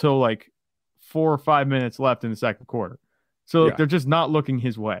until like 4 or 5 minutes left in the second quarter. So they're just not looking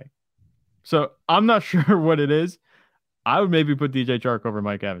his way. So I'm not sure what it is. I would maybe put DJ Chark over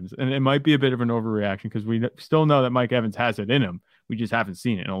Mike Evans, and it might be a bit of an overreaction because we still know that Mike Evans has it in him. We just haven't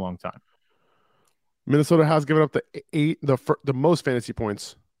seen it in a long time. Minnesota has given up the most fantasy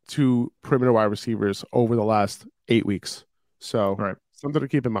points to perimeter wide receivers over the last 8 weeks. So something to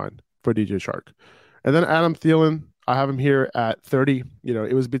keep in mind for DJ Chark. And then Adam Thielen, I have him here at 30.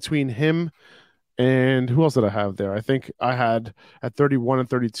 It was between him and who else did I have there? I think I had at 31 and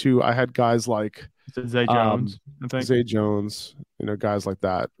 32, I had guys like Zay Jones, I think. Zay Jones, guys like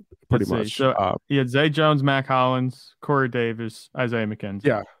that, pretty much. So he had Zay Jones, Mac Hollins, Corey Davis, Isaiah McKenzie.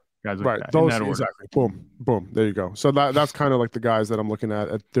 Yeah. Guys like right. that. Those, exactly. Boom. There you go. So that's kind of like the guys that I'm looking at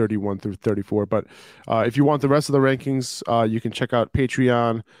 31 through 34. But if you want the rest of the rankings, you can check out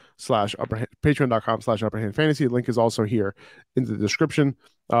patreon.com/upperhand fantasy. The link is also here in the description.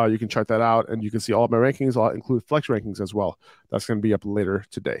 You can check that out, and you can see all of my rankings. I'll include flex rankings as well. That's going to be up later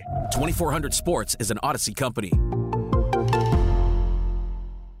today. 2400 Sports is an Odyssey company.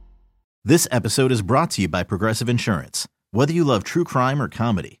 This episode is brought to you by Progressive Insurance. Whether you love true crime or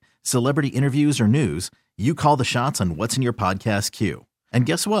comedy, celebrity interviews or news, you call the shots on what's in your podcast queue. And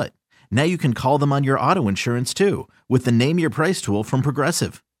guess what? Now you can call them on your auto insurance too with the Name Your Price tool from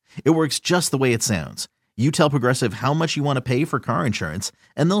Progressive. It works just the way it sounds. You tell Progressive how much you want to pay for car insurance,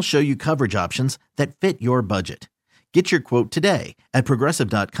 and they'll show you coverage options that fit your budget. Get your quote today at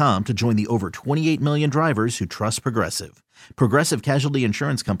Progressive.com to join the over 28 million drivers who trust Progressive. Progressive Casualty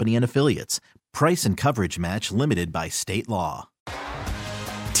Insurance Company and Affiliates. Price and coverage match limited by state law.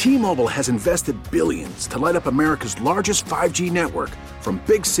 T-Mobile has invested billions to light up America's largest 5G network, from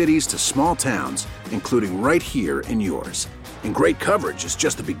big cities to small towns, including right here in yours. And great coverage is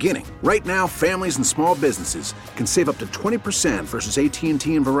just the beginning. Right now, families and small businesses can save up to 20% versus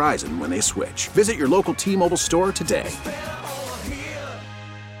AT&T and Verizon when they switch. Visit your local T-Mobile store today.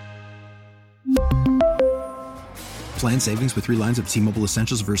 Plan savings with 3 lines of T-Mobile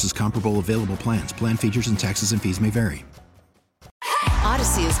Essentials versus comparable available plans. Plan features and taxes and fees may vary.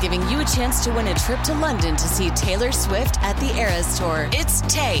 Odyssey is giving you a chance to win a trip to London to see Taylor Swift at the Eras Tour. It's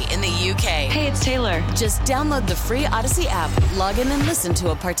Tay in the UK. Hey, it's Taylor. Just download the free Odyssey app, log in and listen to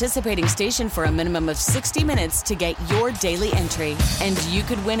a participating station for a minimum of 60 minutes to get your daily entry. And you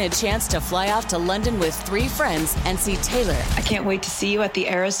could win a chance to fly off to London with 3 friends and see Taylor. I can't wait to see you at the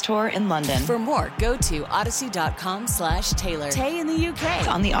Eras Tour in London. For more, go to odyssey.com/Taylor. Tay in the UK. It's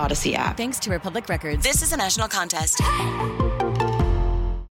on the Odyssey app. Thanks to Republic Records. This is a national contest.